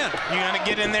legal man. You gonna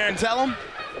get in there and tell him?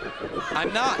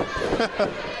 I'm not.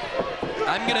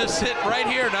 I'm gonna sit right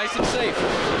here, nice and safe.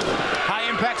 High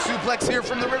impact suplex here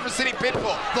from the River City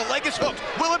Pitbull. The leg is hooked.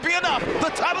 Will it be enough? The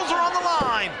titles are on the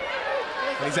line.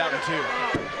 And he's out in 2.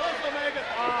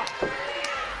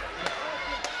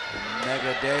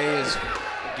 Omega Day is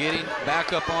getting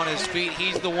back up on his feet.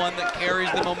 He's the one that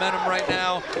carries the momentum right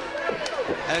now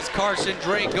as Carson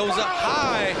Drake goes up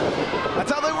high.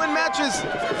 That's how they win matches.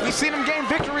 We've seen him gain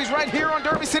victories right here on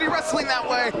Derby City Wrestling that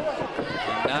way.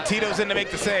 Tito's in to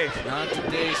make the save. Not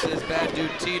today, says Bad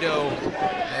Dude Tito,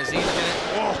 as he's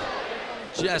gonna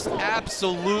just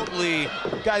absolutely.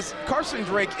 Guys, Carson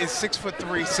Drake is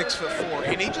 6'3", 6'4",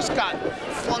 and he just got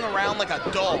flung around like a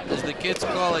doll. As the kids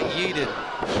call it, yeeted.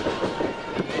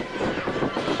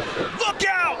 Look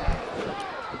out!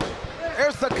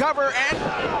 There's the cover, and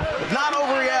not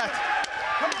over yet.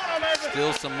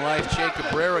 Still some life. Che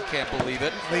Cabrera can't believe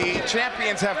it. The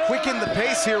champions have quickened the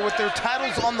pace here with their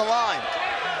titles on the line.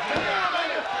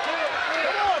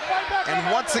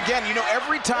 And once again, you know,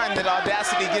 every time that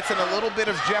Audacity gets in a little bit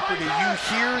of jeopardy, you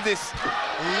hear this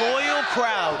loyal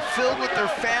crowd filled with their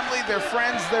family, their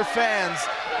friends, their fans,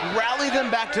 rally them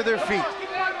back to their feet.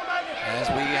 As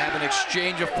we have an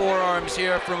exchange of forearms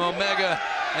here from Omega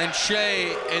and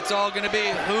Che, it's all going to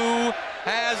be who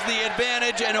has the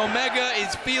advantage, and Omega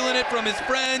is feeling it from his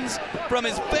friends, from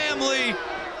his family.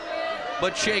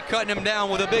 But Che cutting him down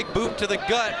with a big boot to the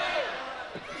gut.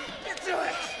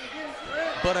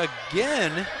 But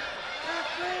again,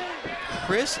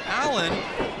 Chris Allen.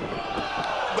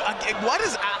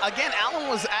 Again, Allen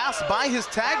was asked by his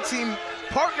tag team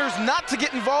partners not to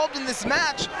get involved in this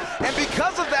match, and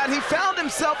because of that, he found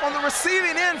himself on the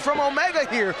receiving end from Omega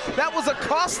here. That was a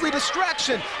costly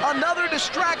distraction, another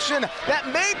distraction that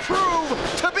may prove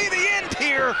to be the end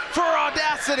here for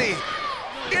Audacity.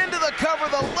 Into the cover,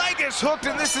 the leg is hooked,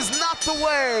 and this is not the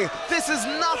way. This is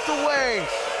not the way.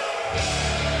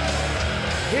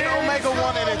 Here Omega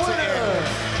wanted it to end.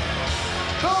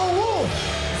 The Wolf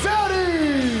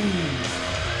Zaddy.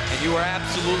 And you are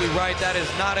absolutely right. That is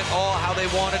not at all how they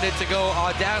wanted it to go.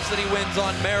 Audacity wins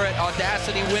on merit.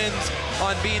 Audacity wins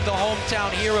on being the hometown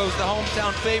heroes, the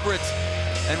hometown favorites.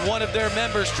 And one of their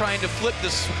members trying to flip the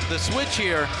switch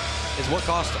here is what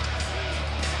cost them.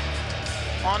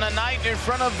 On a night in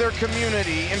front of their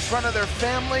community, in front of their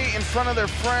family, in front of their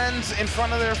friends, in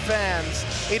front of their fans,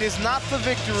 it is not the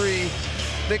victory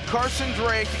that Carson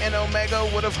Drake and Omega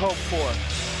would have hoped for.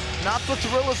 Not the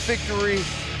thrill of victory.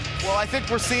 Well, I think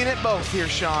we're seeing it both here,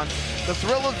 Sean. The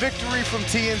thrill of victory from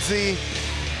TNZ,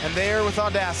 and there with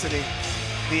Audacity,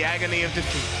 the agony of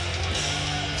defeat.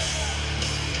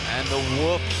 And the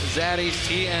Whoop Zaddies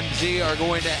TMZ are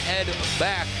going to head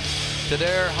back to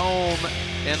their home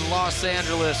in Los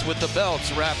Angeles with the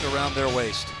belts wrapped around their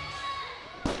waist.